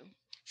value,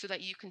 so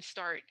that you can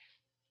start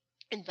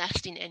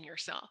investing in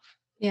yourself.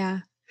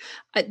 Yeah.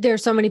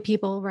 There's so many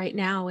people right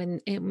now,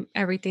 and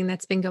everything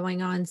that's been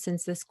going on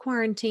since this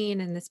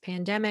quarantine and this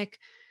pandemic,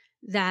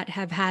 that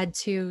have had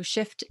to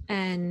shift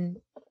and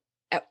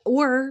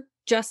or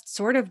just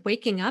sort of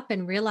waking up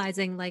and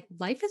realizing like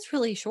life is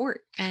really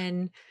short.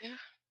 And Yeah.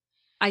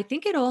 I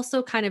think it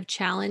also kind of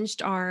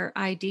challenged our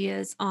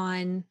ideas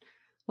on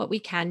what we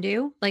can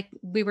do. Like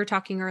we were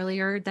talking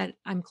earlier that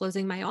I'm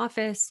closing my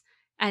office,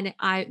 and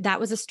I that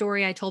was a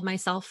story I told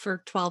myself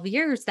for 12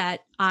 years,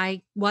 that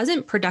I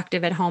wasn't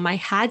productive at home. I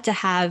had to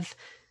have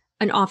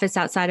an office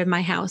outside of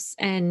my house,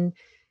 and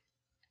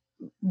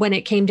when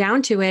it came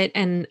down to it,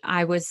 and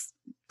I was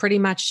pretty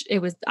much, it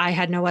was, I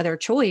had no other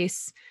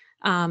choice.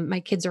 My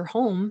kids are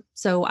home,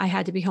 so I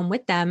had to be home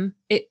with them.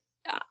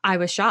 I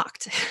was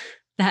shocked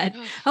that,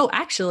 Oh, oh,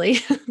 actually,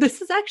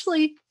 this is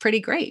actually pretty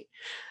great.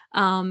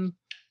 Um,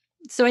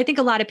 so I think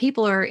a lot of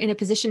people are in a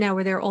position now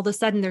where they're all of a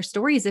sudden their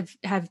stories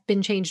have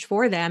been changed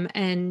for them,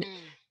 and mm,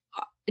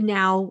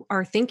 now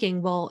are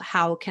thinking, well,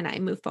 how can I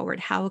move forward?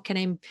 How can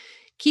I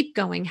keep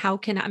going? How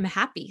can I'm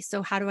happy?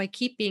 So how do I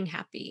keep being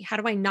happy? How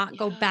do I not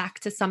go yeah. back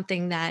to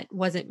something that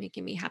wasn't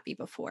making me happy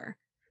before?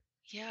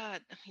 Yeah,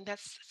 I mean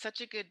that's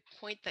such a good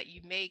point that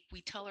you make.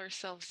 We tell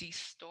ourselves these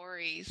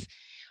stories,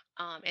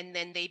 and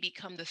then they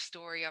become the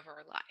story of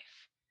our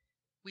life.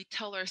 We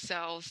tell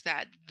ourselves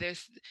that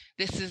this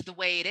is the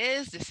way it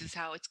is, this is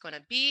how it's going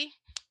to be,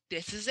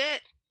 this is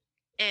it,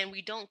 and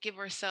we don't give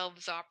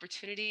ourselves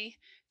opportunity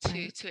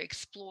Right. to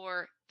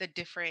explore the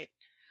different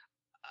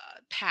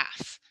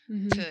paths,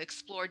 Hmm. to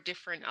explore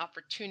different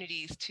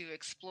opportunities, to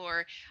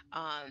explore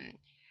um,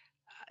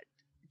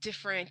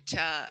 different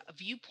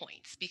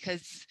viewpoints,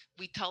 because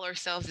we tell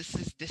ourselves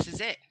this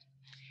is it.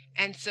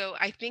 And so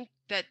I think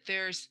that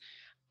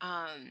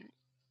um,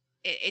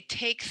 it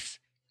takes,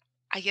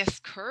 I guess,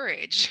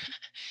 courage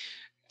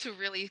to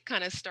really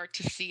kind of start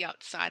to see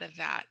outside of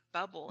that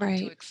bubble and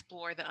to Right.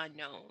 explore the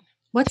unknown, to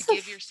What's the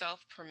give f-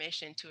 yourself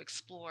permission to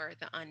explore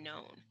the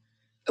unknown.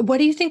 what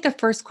do you think the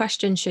first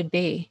question should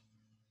be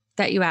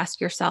that you ask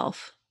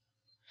yourself?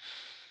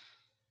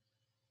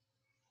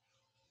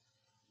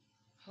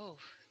 Oh,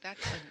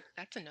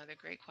 that's another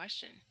great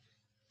question.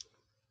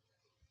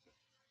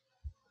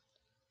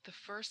 The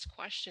first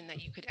question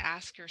that you could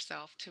ask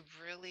yourself to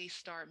really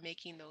start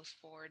making those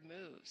forward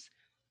moves.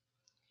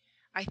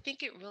 I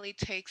think it really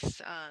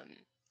takes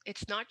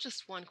it's not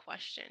just one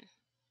question.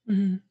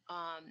 Hmm.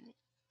 Um,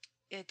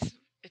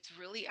 it's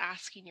really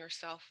asking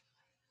yourself,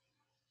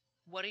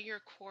 what are your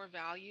core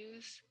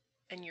values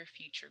and your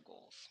future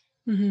goals?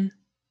 Hmm.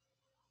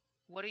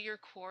 What are your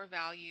core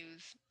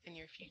values and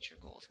your future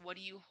goals? What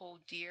do you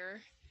hold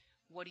dear?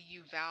 What do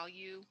you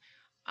value?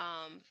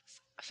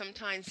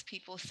 Sometimes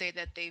people say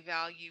that they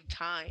value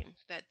time,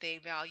 that they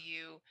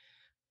value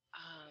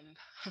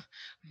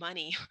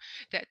money,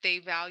 that they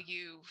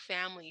value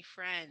family,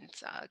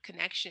 friends,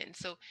 connection.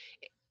 So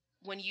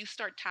when you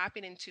start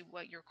tapping into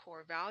what your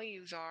core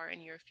values are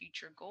and your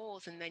future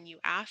goals, and then you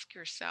ask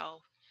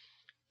yourself,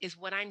 is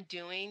what I'm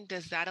doing,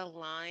 does that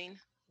align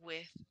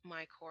with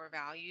my core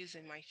values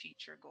and my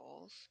future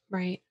goals?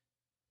 Right.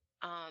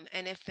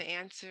 And if the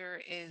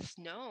answer is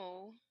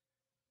no,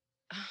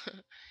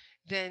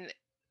 then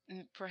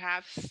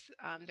perhaps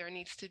there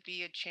needs to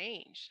be a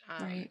change.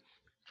 Right.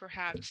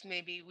 Perhaps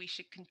maybe we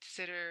should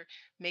consider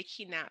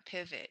making that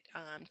pivot,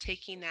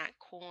 taking that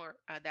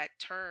that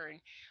turn,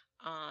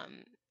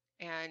 um,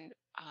 and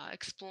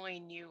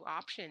exploring new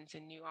options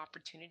and new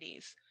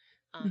opportunities.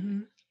 Um,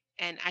 Hmm.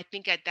 and I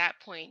think at that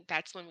point,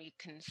 that's when we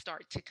can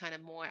start to kind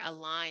of more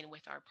align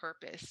with our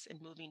purpose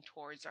and moving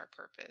towards our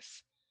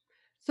purpose.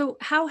 So,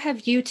 how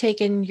have you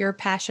taken your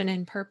passion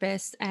and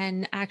purpose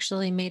and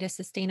actually made a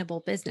sustainable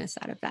business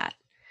out of that?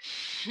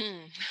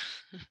 Hmm.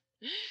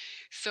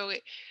 So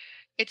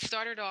it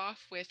started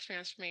off with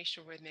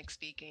transformational rhythmic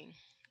speaking.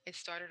 It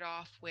started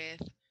off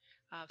with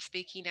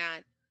speaking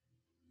at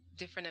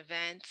different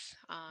events,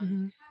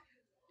 Hmm.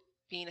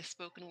 being a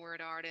spoken word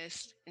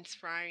artist,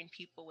 inspiring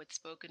people with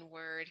spoken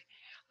word.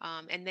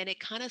 And then it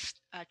kind of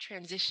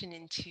transitioned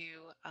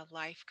into a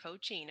life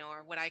coaching,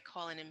 or what I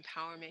call an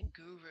empowerment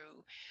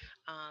guru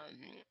um,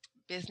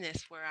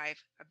 business, where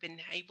I've been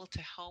able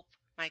to help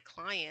my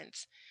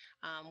clients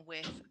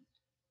with,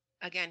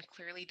 again,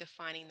 clearly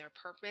defining their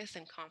purpose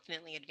and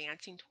confidently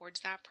advancing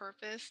towards that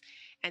purpose.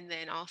 And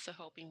then also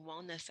helping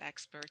wellness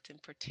experts in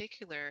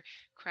particular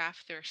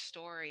craft their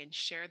story and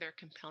share their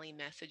compelling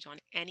message on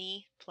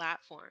any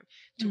platform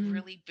to Hmm.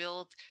 really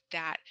build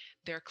that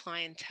their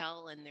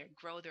clientele and their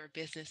grow their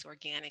business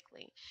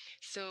organically.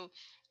 So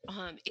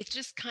it's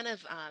just kind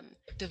of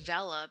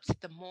developed.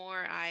 The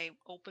more I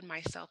opened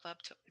myself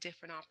up to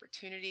different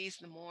opportunities,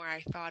 the more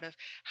I thought of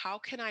how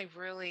can I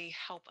really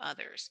help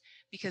others,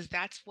 because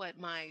that's what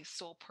my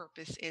sole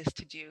purpose is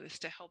to do, is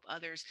to help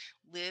others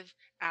live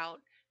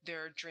out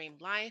their dream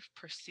life,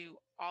 pursue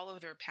all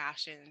of their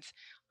passions.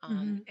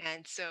 Hmm.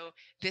 And so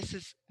this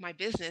is my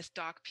business.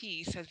 Doc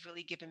Peace has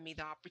really given me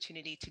the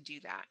opportunity to do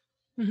that.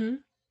 Hmm.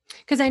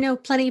 Because I know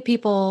plenty of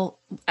people,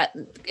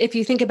 if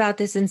you think about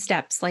this in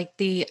steps, like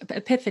the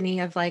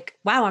epiphany of like,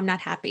 wow, I'm not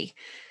happy.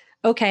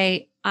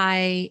 Okay,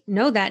 I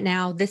know that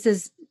now. This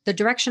is the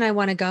direction I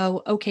want to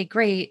go. Okay,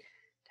 great.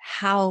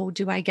 How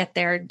do I get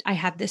there? I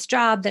have this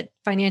job that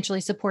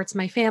financially supports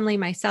my family,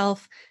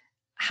 myself.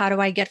 How do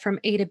I get from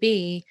A to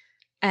B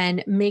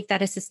and make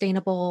that a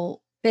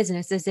sustainable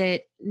business? Is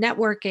it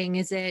networking?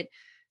 Is it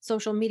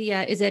social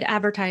media? Is it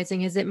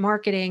advertising? Is it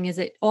marketing? Is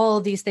it all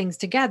of these things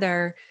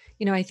together?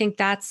 I think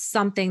that's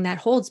something that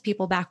holds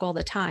people back all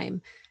the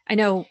time. I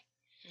know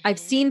I've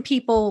Hmm. seen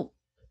people,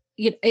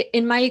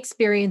 in my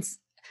experience,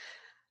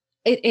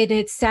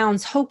 it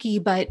sounds hokey,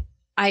 but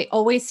I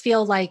always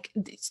feel like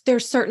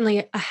there's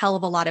certainly a hell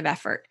of a lot of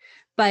effort.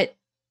 But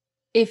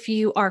if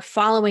you are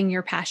following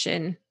your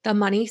passion, the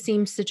money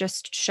seems to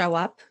just show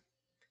up.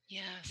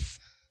 Yes.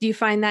 Do you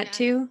find that Yes.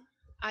 too?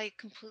 I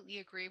completely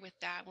agree with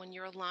that. When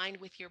you're aligned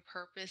with your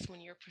purpose, when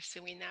you're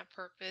pursuing that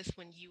purpose,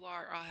 when you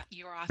are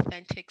your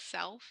authentic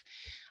self,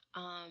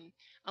 um,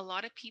 a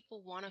lot of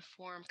people want to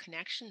form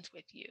connections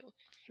with you.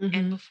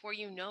 And Mhm. before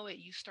you know it,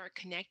 you start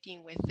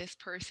connecting with this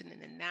person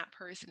and then that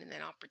person, and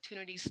then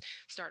opportunities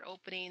start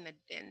opening.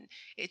 And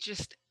it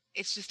just,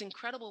 it's just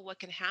incredible what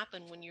can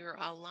happen when you're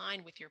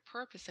aligned with your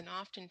purpose. And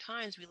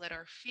oftentimes we let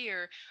our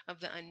fear of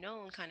the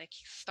unknown kind of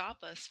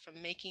stop us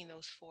from making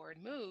those forward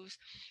moves.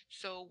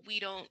 So we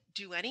don't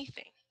do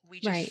anything.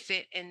 We Right. just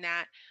sit in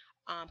that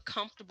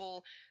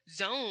comfortable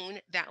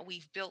zone that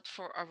we've built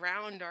for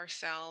around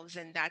ourselves,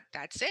 and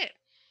that's it.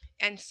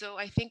 And so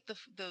I think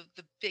the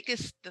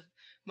biggest, the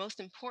most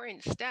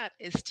important step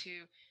is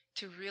to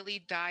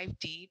really dive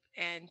deep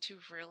and to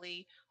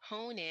really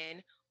hone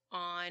in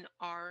on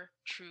our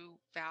true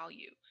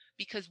value,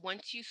 because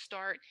once you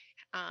start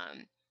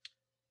um,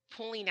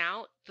 pulling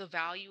out the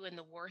value and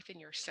the worth in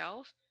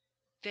yourself,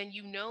 then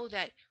you know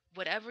that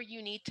whatever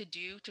you need to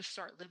do to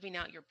start living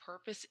out your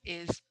purpose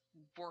is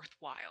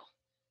worthwhile.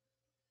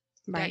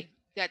 that Right.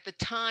 that the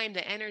time,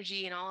 the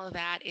energy, and all of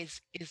that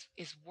is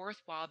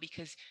worthwhile,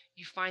 because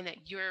you find that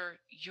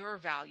you're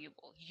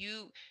valuable.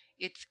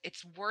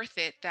 It's worth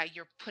it that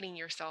you're putting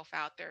yourself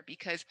out there,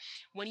 because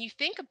when you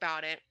think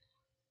about it,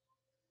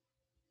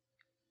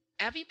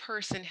 every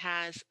person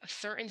has a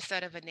certain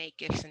set of innate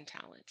gifts and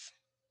talents,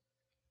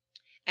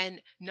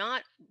 and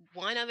not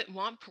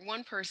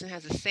one person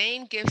has the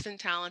same gifts and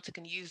talents and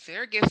can use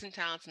their gifts and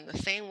talents in the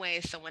same way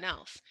as someone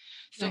else.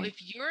 So Right. if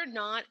you're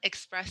not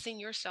expressing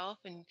yourself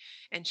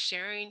and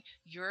sharing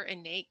your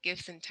innate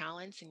gifts and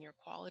talents and your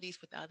qualities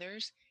with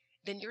others,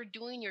 then you're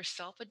doing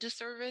yourself a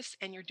disservice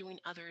and you're doing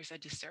others a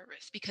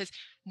disservice, because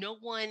no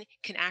one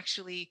can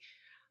actually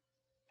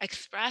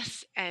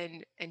express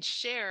and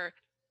share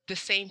the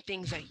same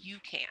things that you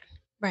can.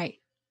 Right.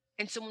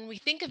 And so when we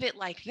think of it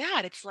like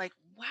that, it's like,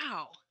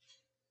 wow,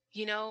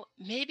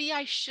 maybe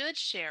I should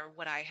share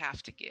what I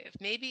have to give.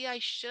 Maybe I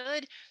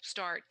should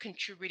start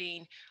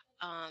contributing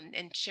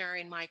and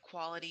sharing my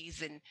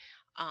qualities, and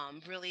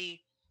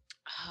really,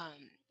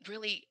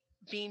 really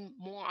being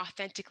more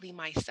authentically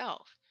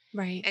myself.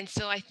 Right. And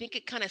so I think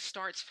it kind of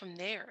starts from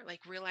there,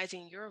 like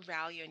realizing your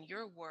value and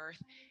your worth,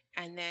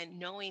 and then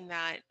knowing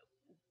that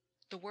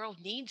the world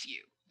needs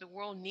you. The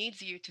world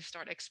needs you to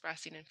start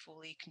expressing and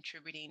fully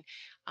contributing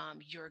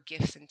your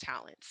gifts and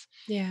talents.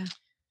 Yeah.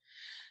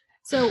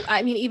 So,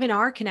 I mean, even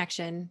our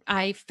connection,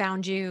 I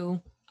found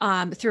you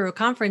through a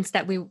conference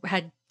that we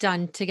had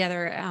done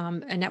together,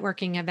 a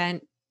networking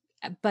event.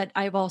 but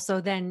I've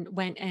also then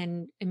went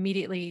and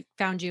immediately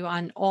found you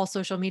on all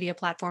social media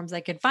platforms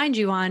I could find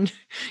you on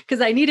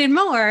because I needed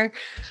more.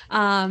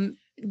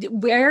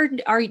 Where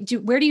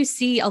do you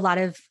see a lot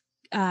of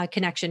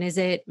connection? Is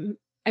it?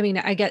 I mean,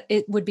 I get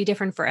it would be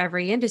different for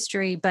every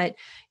industry, but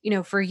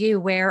for you,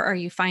 where are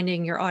you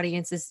finding your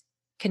audience is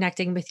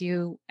connecting with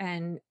you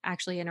and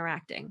actually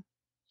interacting?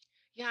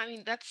 Yeah, I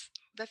mean that's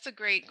a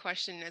great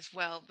question as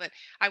well. But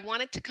I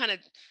wanted to kind of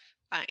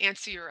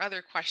answer your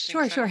other question Sure,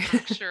 because sure. I'm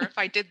not sure if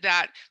I did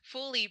that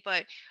fully.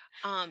 But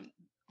um,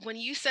 when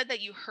you said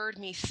that you heard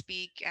me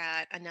speak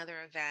at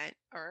another event,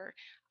 or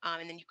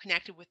and then you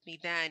connected with me,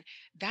 then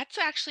that's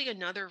actually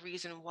another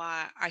reason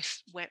why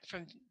went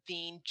from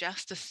being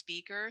just a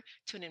speaker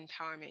to an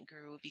empowerment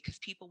guru because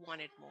people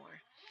wanted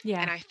more. And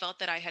Yeah. I felt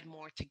that I had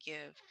more to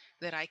give,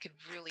 that I could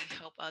really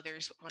help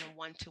others on a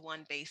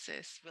one-to-one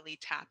basis, really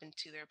tap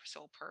into their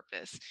sole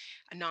purpose,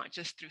 and not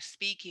just through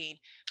speaking,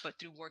 but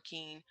through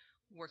working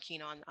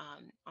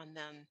on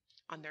them,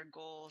 on their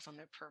goals, on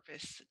their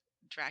purpose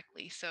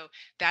directly. So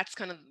that's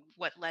kind of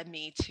what led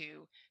me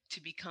to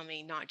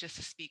becoming not just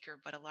a speaker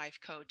but a life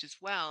coach as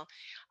well.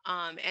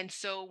 And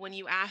so when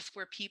you ask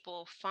where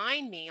people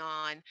find me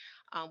on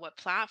what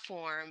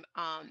platform,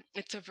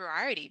 it's a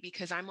variety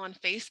because I'm on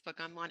Facebook,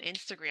 I'm on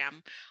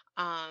Instagram,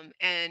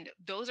 and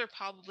those are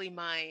probably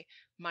my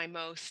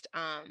most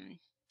I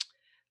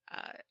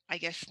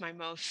guess my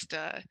most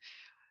how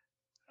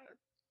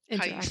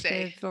do you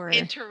say Interactive or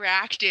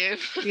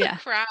interactive yeah.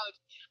 crowd,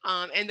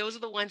 and those are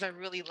the ones I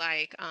really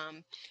like.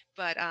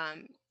 But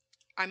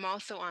I'm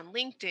also on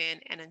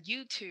LinkedIn and on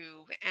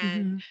YouTube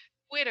and Mhm.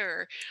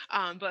 Twitter,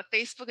 but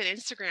Facebook and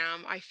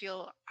Instagram, I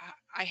feel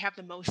I have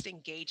the most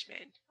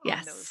engagement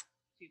on those Yes.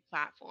 two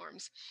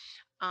platforms,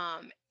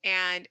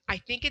 and I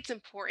think it's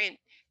important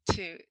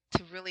to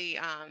really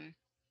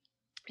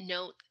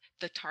note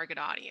the target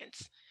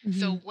audience.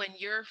 So Mhm. when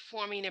you're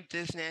forming a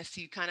business,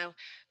 you kind of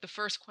the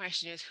first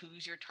question is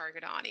who's your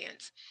target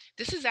audience?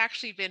 This has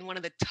actually been one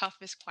of the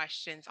toughest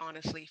questions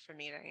honestly for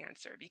me to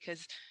answer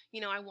because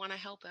I want to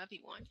help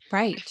everyone. I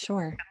Right, feel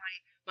sure.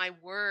 my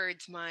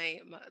words,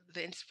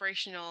 the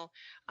inspirational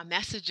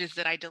messages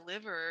that I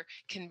deliver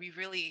can be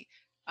really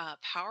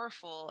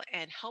powerful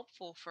and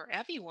helpful for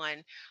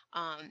everyone.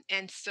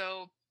 And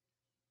so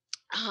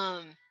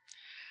um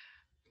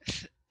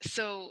S-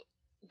 So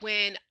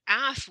when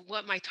asked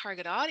what my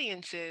target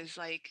audience is,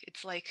 like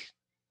it's like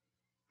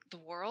the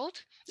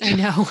world. I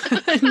know.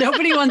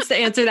 Nobody wants to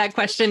answer that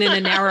question in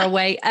a narrow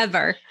way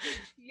ever.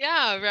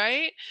 Yeah,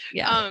 right.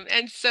 Yeah.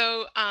 And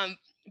so,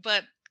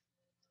 but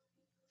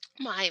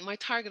my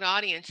target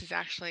audience is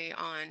actually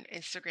on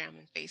Instagram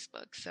and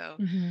Facebook. So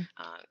Mhm.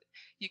 uh,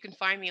 you can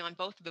find me on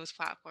both of those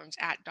platforms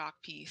at Doc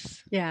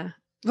Peace. Yeah.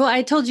 Well,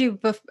 I told you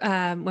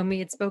when we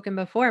had spoken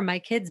before, my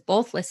kids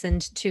both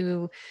listened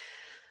to,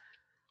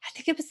 I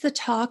think it was the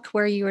talk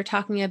where you were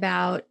talking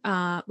about,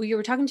 where you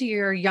were talking to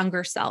your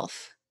younger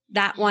self.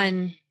 That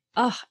one, Mm.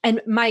 oh,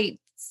 and my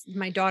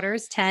daughter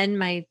is 10,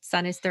 my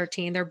son is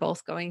 13. They're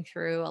both going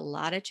through a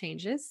lot of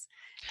changes.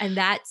 And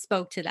that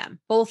spoke to them,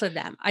 both of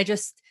them.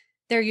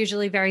 They're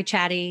usually very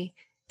chatty.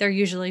 They're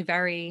usually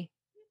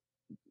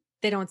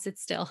they don't sit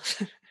still.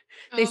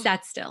 They Oh,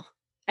 sat still.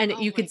 And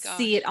oh you my could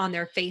see gosh. it on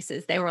their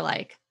faces. They were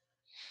like,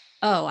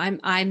 "Oh, I'm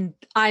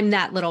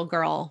that little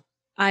girl.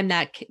 I'm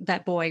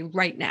that boy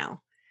right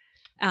now."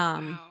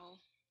 Um, Wow.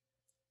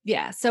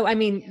 yeah, so I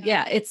mean, Yeah.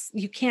 yeah, it's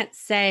you can't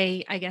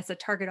say, I guess, a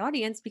target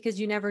audience because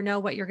you never know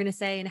what you're gonna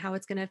say and how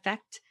it's gonna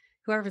affect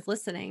whoever's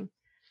listening.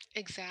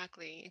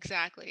 Exactly,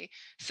 exactly.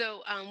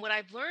 So what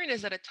I've learned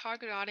is that a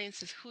target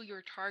audience is who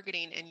you're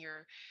targeting in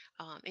your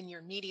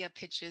media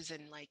pitches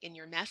and like in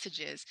your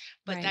messages,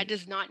 but that Right,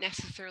 does not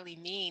necessarily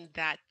mean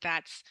that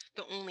that's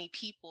the only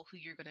people who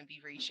you're going to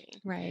be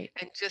reaching. right,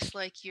 And just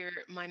like your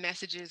my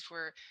messages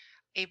were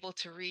able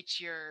to reach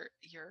your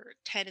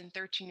 10 and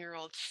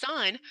 13-year-old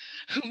son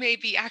who may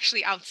be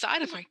actually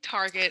outside of my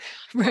target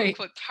quote right.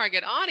 unquote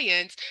target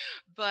audience,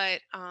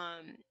 but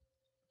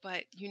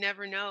you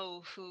never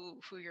know who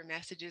your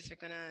messages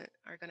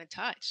are gonna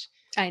touch,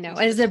 I know. who's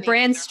As a listening with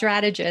brand their heart.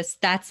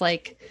 strategist, that's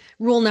like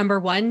rule number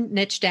 1,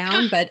 niche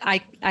down, but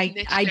I I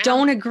Niche I down.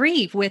 don't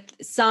agree with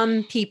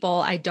some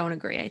people, I don't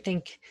agree. I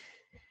think,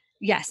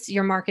 yes,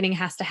 your marketing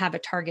has to have a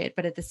target,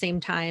 but at the same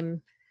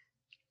time,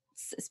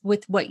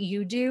 with what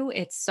you do,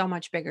 it's so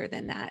much bigger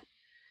than that.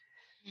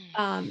 Mm.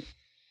 Um,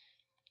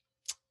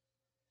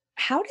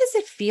 how does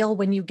it feel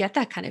when you get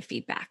that kind of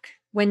feedback?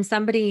 When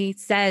somebody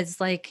says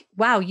like,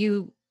 "Wow,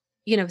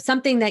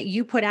 something that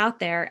you put out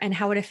there and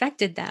how it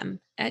affected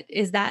them."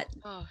 Is that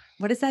Oh,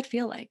 what does that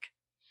feel like?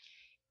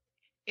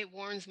 it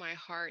warms my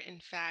heart, in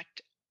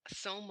fact,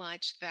 so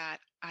much that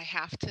I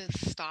have to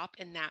stop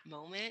in that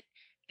moment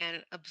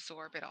and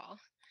absorb it all.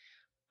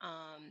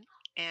 Um,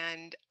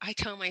 and I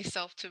tell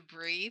myself to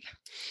breathe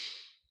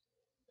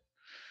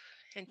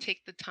and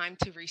take the time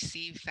to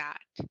receive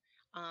that.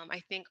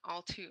 I think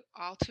all too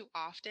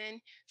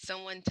often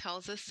someone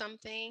tells us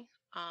something,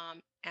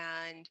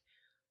 and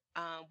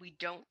we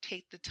don't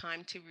take the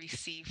time to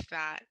receive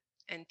that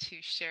and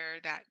to share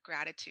that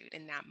gratitude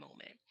in that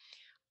moment.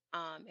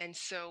 And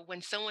so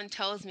when someone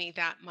tells me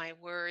that my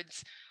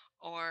words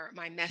or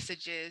my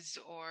messages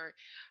or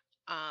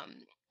um,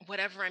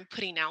 whatever I'm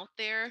putting out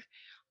there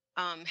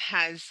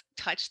has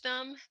touched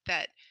them,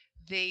 that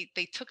they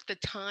took the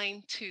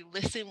time to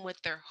listen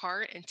with their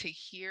heart and to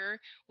hear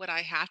what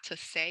I had to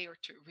say or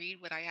to read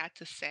what I had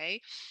to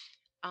say,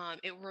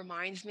 it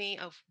reminds me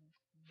of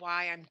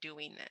why I'm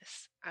doing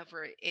this.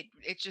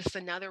 It's just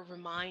another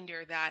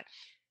reminder that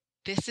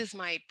this is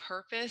my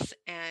purpose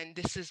and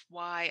this is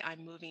why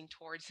I'm moving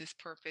towards this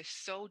purpose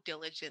so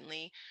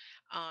diligently,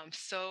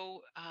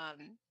 so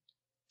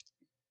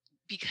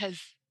because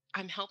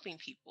I'm helping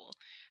people.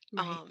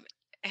 Right. Um,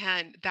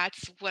 and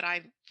that's what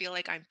I feel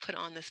like I'm put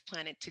on this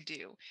planet to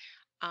do.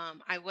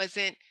 I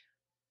wasn't,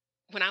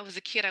 when I was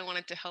a kid, I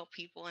wanted to help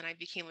people and I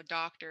became a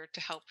doctor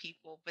to help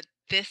people. But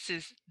this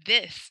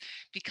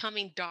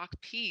becoming Doc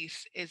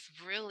Peace is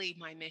really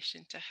my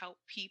mission to help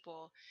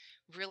people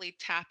really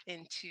tap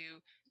into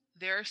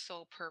their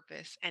soul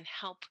purpose and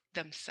help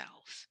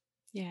themselves.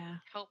 Yeah.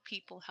 Help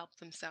people help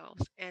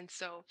themselves. And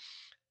so,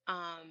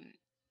 um,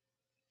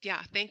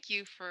 yeah, thank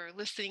you for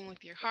listening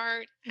with your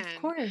heart Of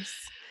and course.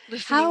 listening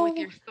with How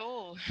your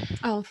soul.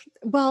 Oh,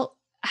 well,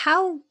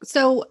 how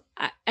so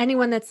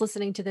anyone that's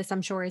listening to this,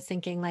 I'm sure is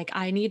thinking like,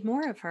 I need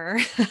more of her.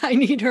 I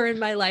need her in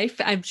my life.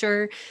 I'm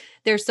sure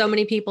there's so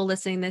many people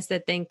listening to this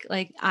that think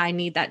like, I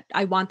need that.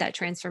 I want that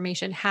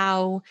transformation.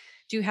 How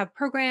do you have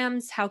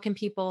programs? How can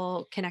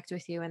people connect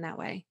with you in that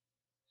way?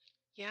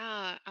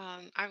 Yeah,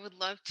 I would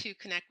love to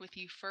connect with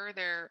you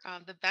further.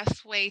 The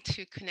best way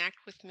to connect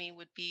with me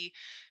would be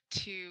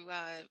to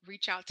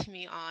reach out to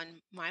me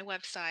on my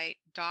website,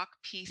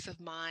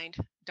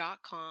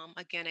 docpeaceofmind.com.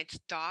 Again, it's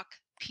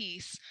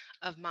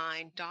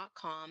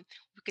docpeaceofmind.com.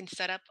 We can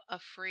set up a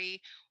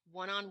free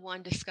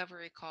one-on-one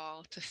discovery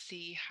call to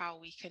see how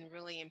we can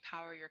really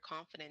empower your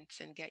confidence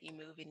and get you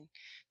moving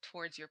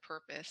towards your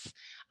purpose,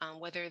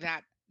 whether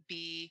that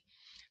be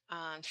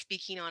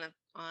speaking on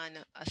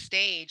a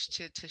stage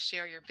to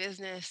share your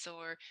business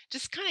or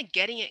just kind of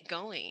getting it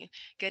going.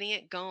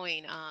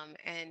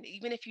 And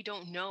even if you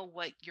don't know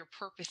what your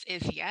purpose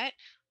is yet,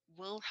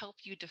 we'll help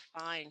you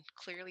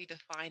clearly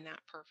define that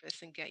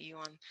purpose and get you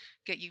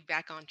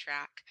back on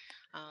track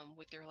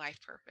with your life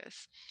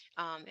purpose.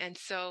 And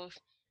so,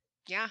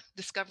 yeah,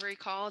 discovery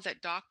calls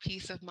at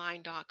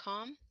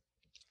docpeaceofmind.com. And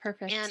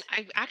Perfect.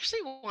 I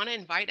actually want to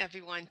invite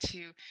everyone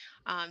to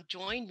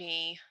join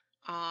me.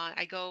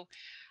 I go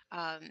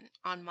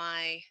on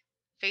my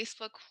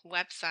Facebook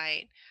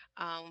website.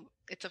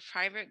 It's a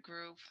private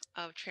group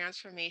of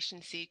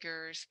transformation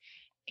seekers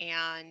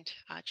and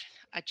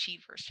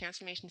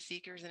transformation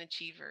seekers and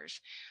achievers.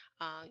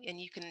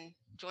 And you can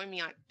join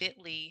me at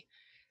bit.ly/doc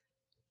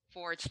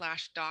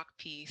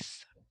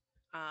peace.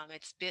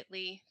 It's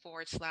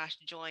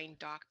bit.ly/join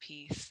doc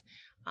peace.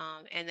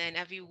 And then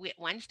every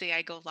Wednesday,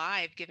 I go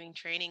live giving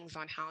trainings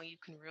on how you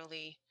can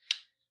really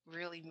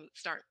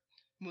start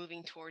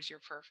moving towards your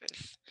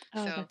purpose.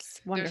 Oh, So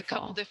that's there's a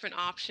couple wonderful. different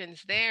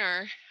options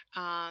there.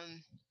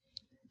 Um,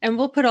 And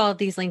we'll put all of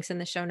these links in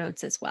the show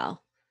notes as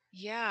well.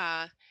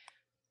 yeah,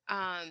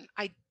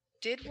 I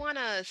did want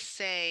to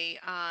say,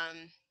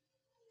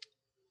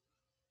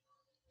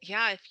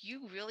 yeah, if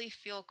you really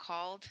feel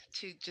called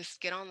to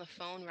just get on the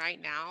phone right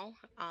now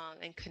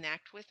and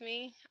connect with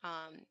me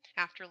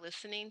after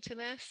listening to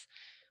this,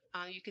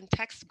 you can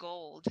text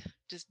GOLD,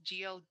 just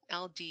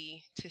GOLD,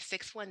 to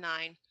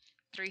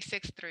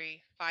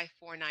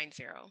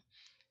 619-363-5490.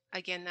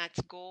 Again, that's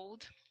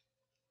GOLD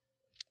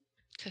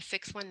to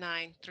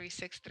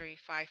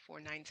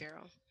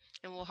 619-363-5490.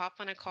 And we'll hop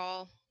on a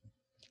call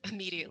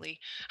immediately.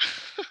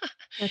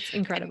 That's And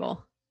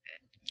incredible.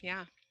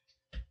 yeah,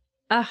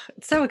 Ah,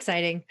 it's so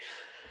exciting.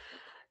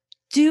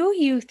 Do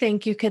you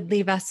think you could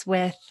leave us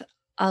with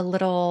a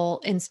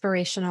little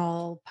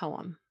inspirational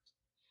poem?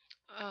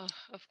 oh,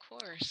 of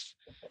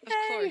Yay.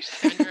 course,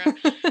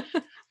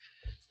 Kendra.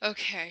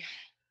 Okay.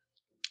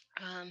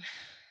 Um,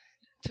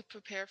 to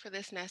prepare for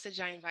this message,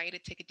 I invite you to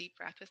take a deep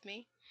breath with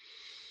me.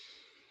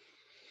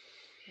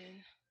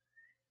 In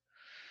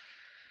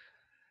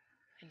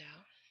and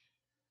out.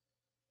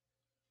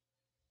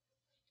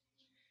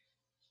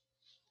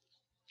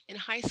 In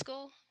high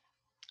school,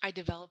 I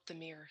developed a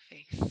mirror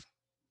face,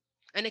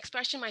 an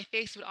expression my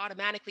face would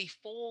automatically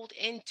fold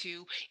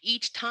into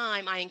each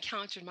time I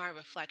encountered my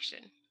reflection.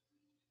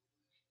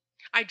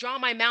 I draw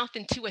my mouth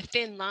into a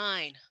thin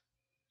line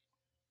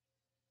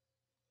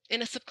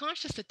in a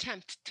subconscious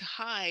attempt to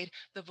hide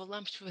the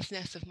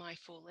voluptuousness of my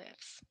full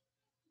lips.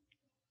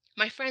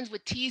 My friends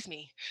would tease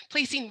me,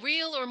 placing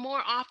real or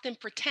more often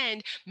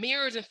pretend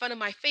mirrors in front of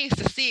my face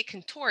to see it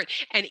contort.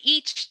 And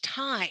each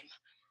time,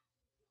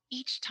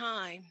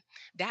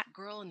 that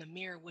girl in the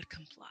mirror would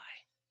comply,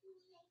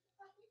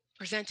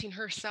 presenting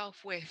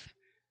herself with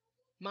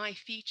my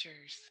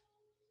features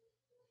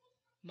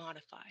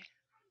modified.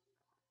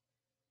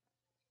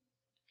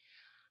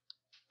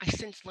 I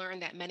since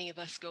learned that many of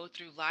us go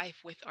through life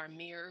with our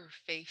mirror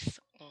face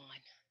on,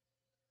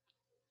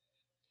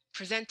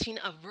 presenting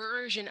a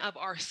version of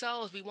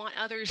ourselves we want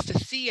others to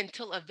see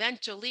until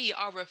eventually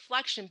our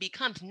reflection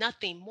becomes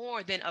nothing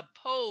more than a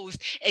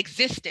posed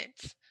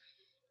existence.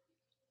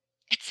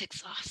 It's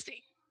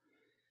exhausting.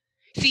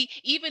 See,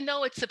 even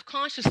though it's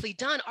subconsciously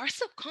done, our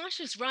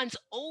subconscious runs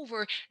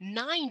over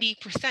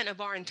 90%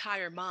 of our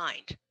entire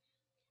mind.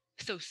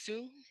 So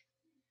soon,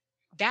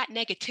 that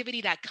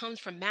negativity that comes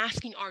from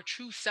masking our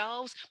true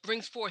selves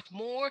brings forth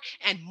more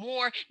and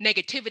more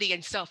negativity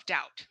and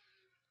self-doubt.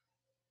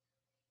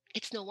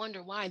 It's no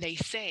wonder why they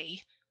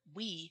say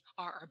we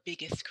are our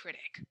biggest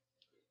critic.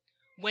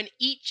 When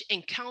each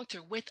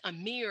encounter with a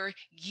mirror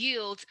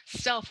yields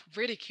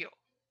self-ridicule,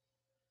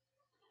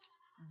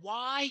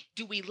 why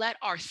do we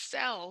let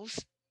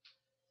ourselves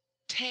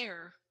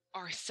tear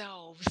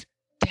ourselves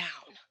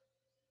down?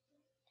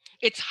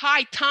 It's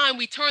high time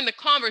we turn the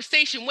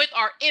conversation with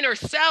our inner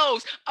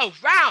selves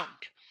around.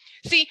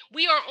 See,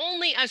 we are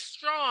only as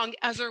strong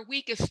as our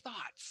weakest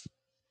thoughts.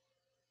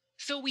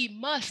 So we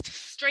must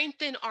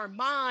strengthen our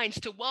minds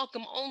to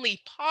welcome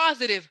only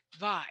positive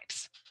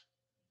vibes.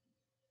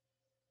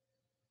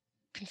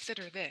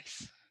 Consider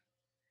this.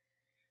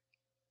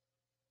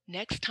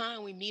 Next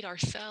time we meet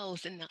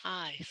ourselves in the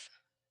eyes,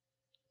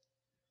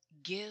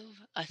 give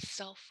a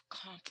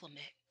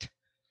self-compliment.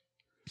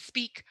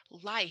 Speak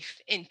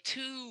life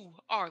into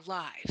our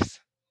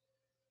lives.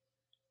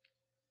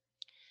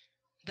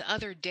 The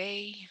other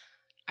day,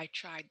 I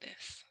tried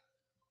this.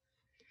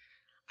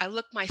 I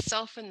looked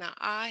myself in the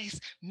eyes,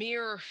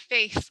 mirror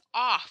face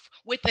off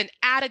with an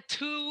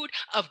attitude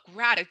of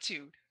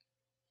gratitude,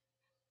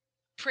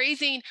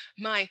 praising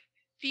my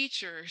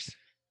features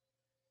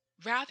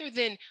rather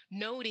than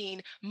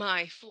noting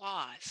my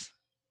flaws.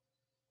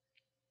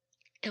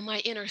 And my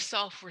inner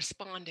self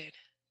responded,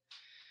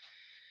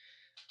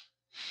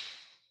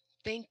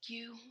 "Thank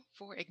you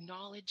for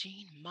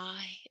acknowledging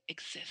my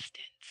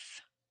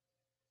existence.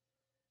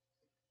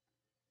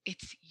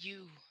 It's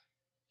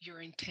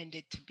you're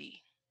intended to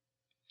be.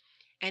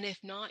 And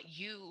if not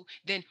you,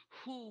 then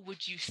who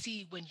would you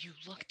see when you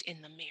looked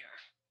in the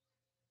mirror?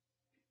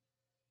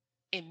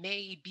 It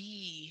may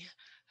be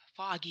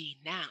foggy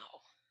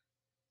now,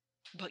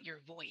 but your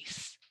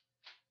voice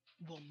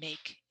will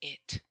make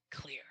it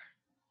clear."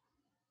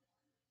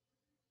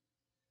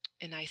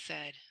 And I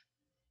said,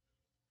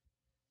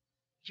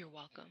 "You're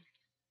welcome."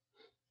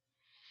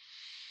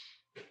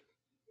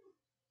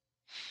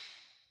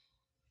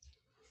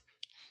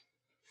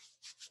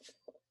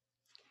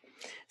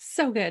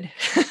 So good.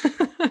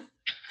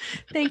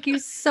 Thank you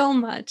so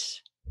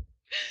much.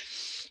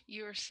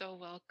 You're so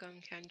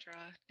welcome,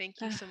 Kendra.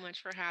 Thank you so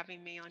much for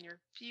having me on your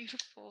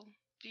beautiful,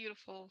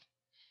 beautiful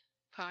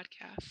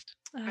podcast.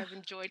 I've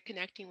enjoyed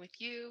connecting with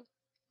you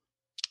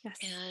Yes.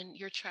 and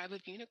your tribe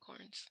of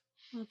unicorns.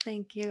 Well,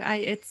 thank you.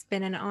 It's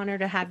been an honor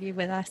to have you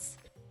with us.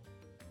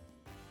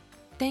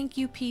 Thank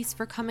you, Peace,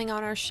 for coming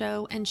on our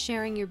show and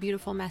sharing your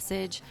beautiful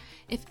message.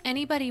 If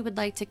anybody would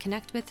like to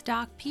connect with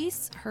Doc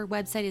Peace, her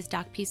website is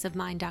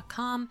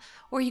docpeaceofmind.com,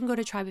 or you can go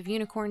to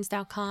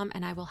tribeofunicorns.com,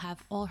 and I will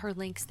have all her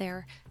links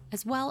there,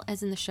 as well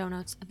as in the show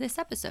notes of this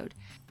episode.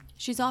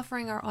 She's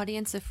offering our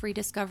audience a free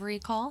discovery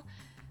call.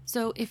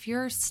 So if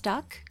you're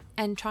stuck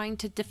and trying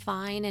to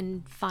define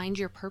and find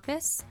your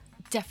purpose,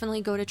 definitely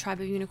go to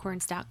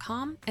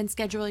tribeofunicorns.com and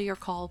schedule your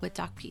call with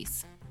Doc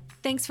Peace.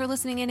 Thanks for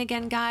listening in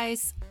again,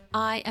 guys.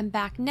 I am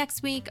back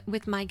next week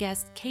with my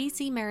guest,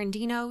 Casey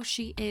Marandino.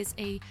 She is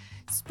a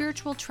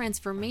spiritual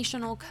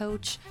transformational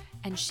coach,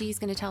 and she's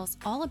going to tell us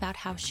all about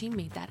how she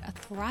made that a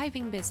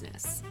thriving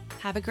business.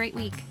 Have a great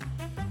week.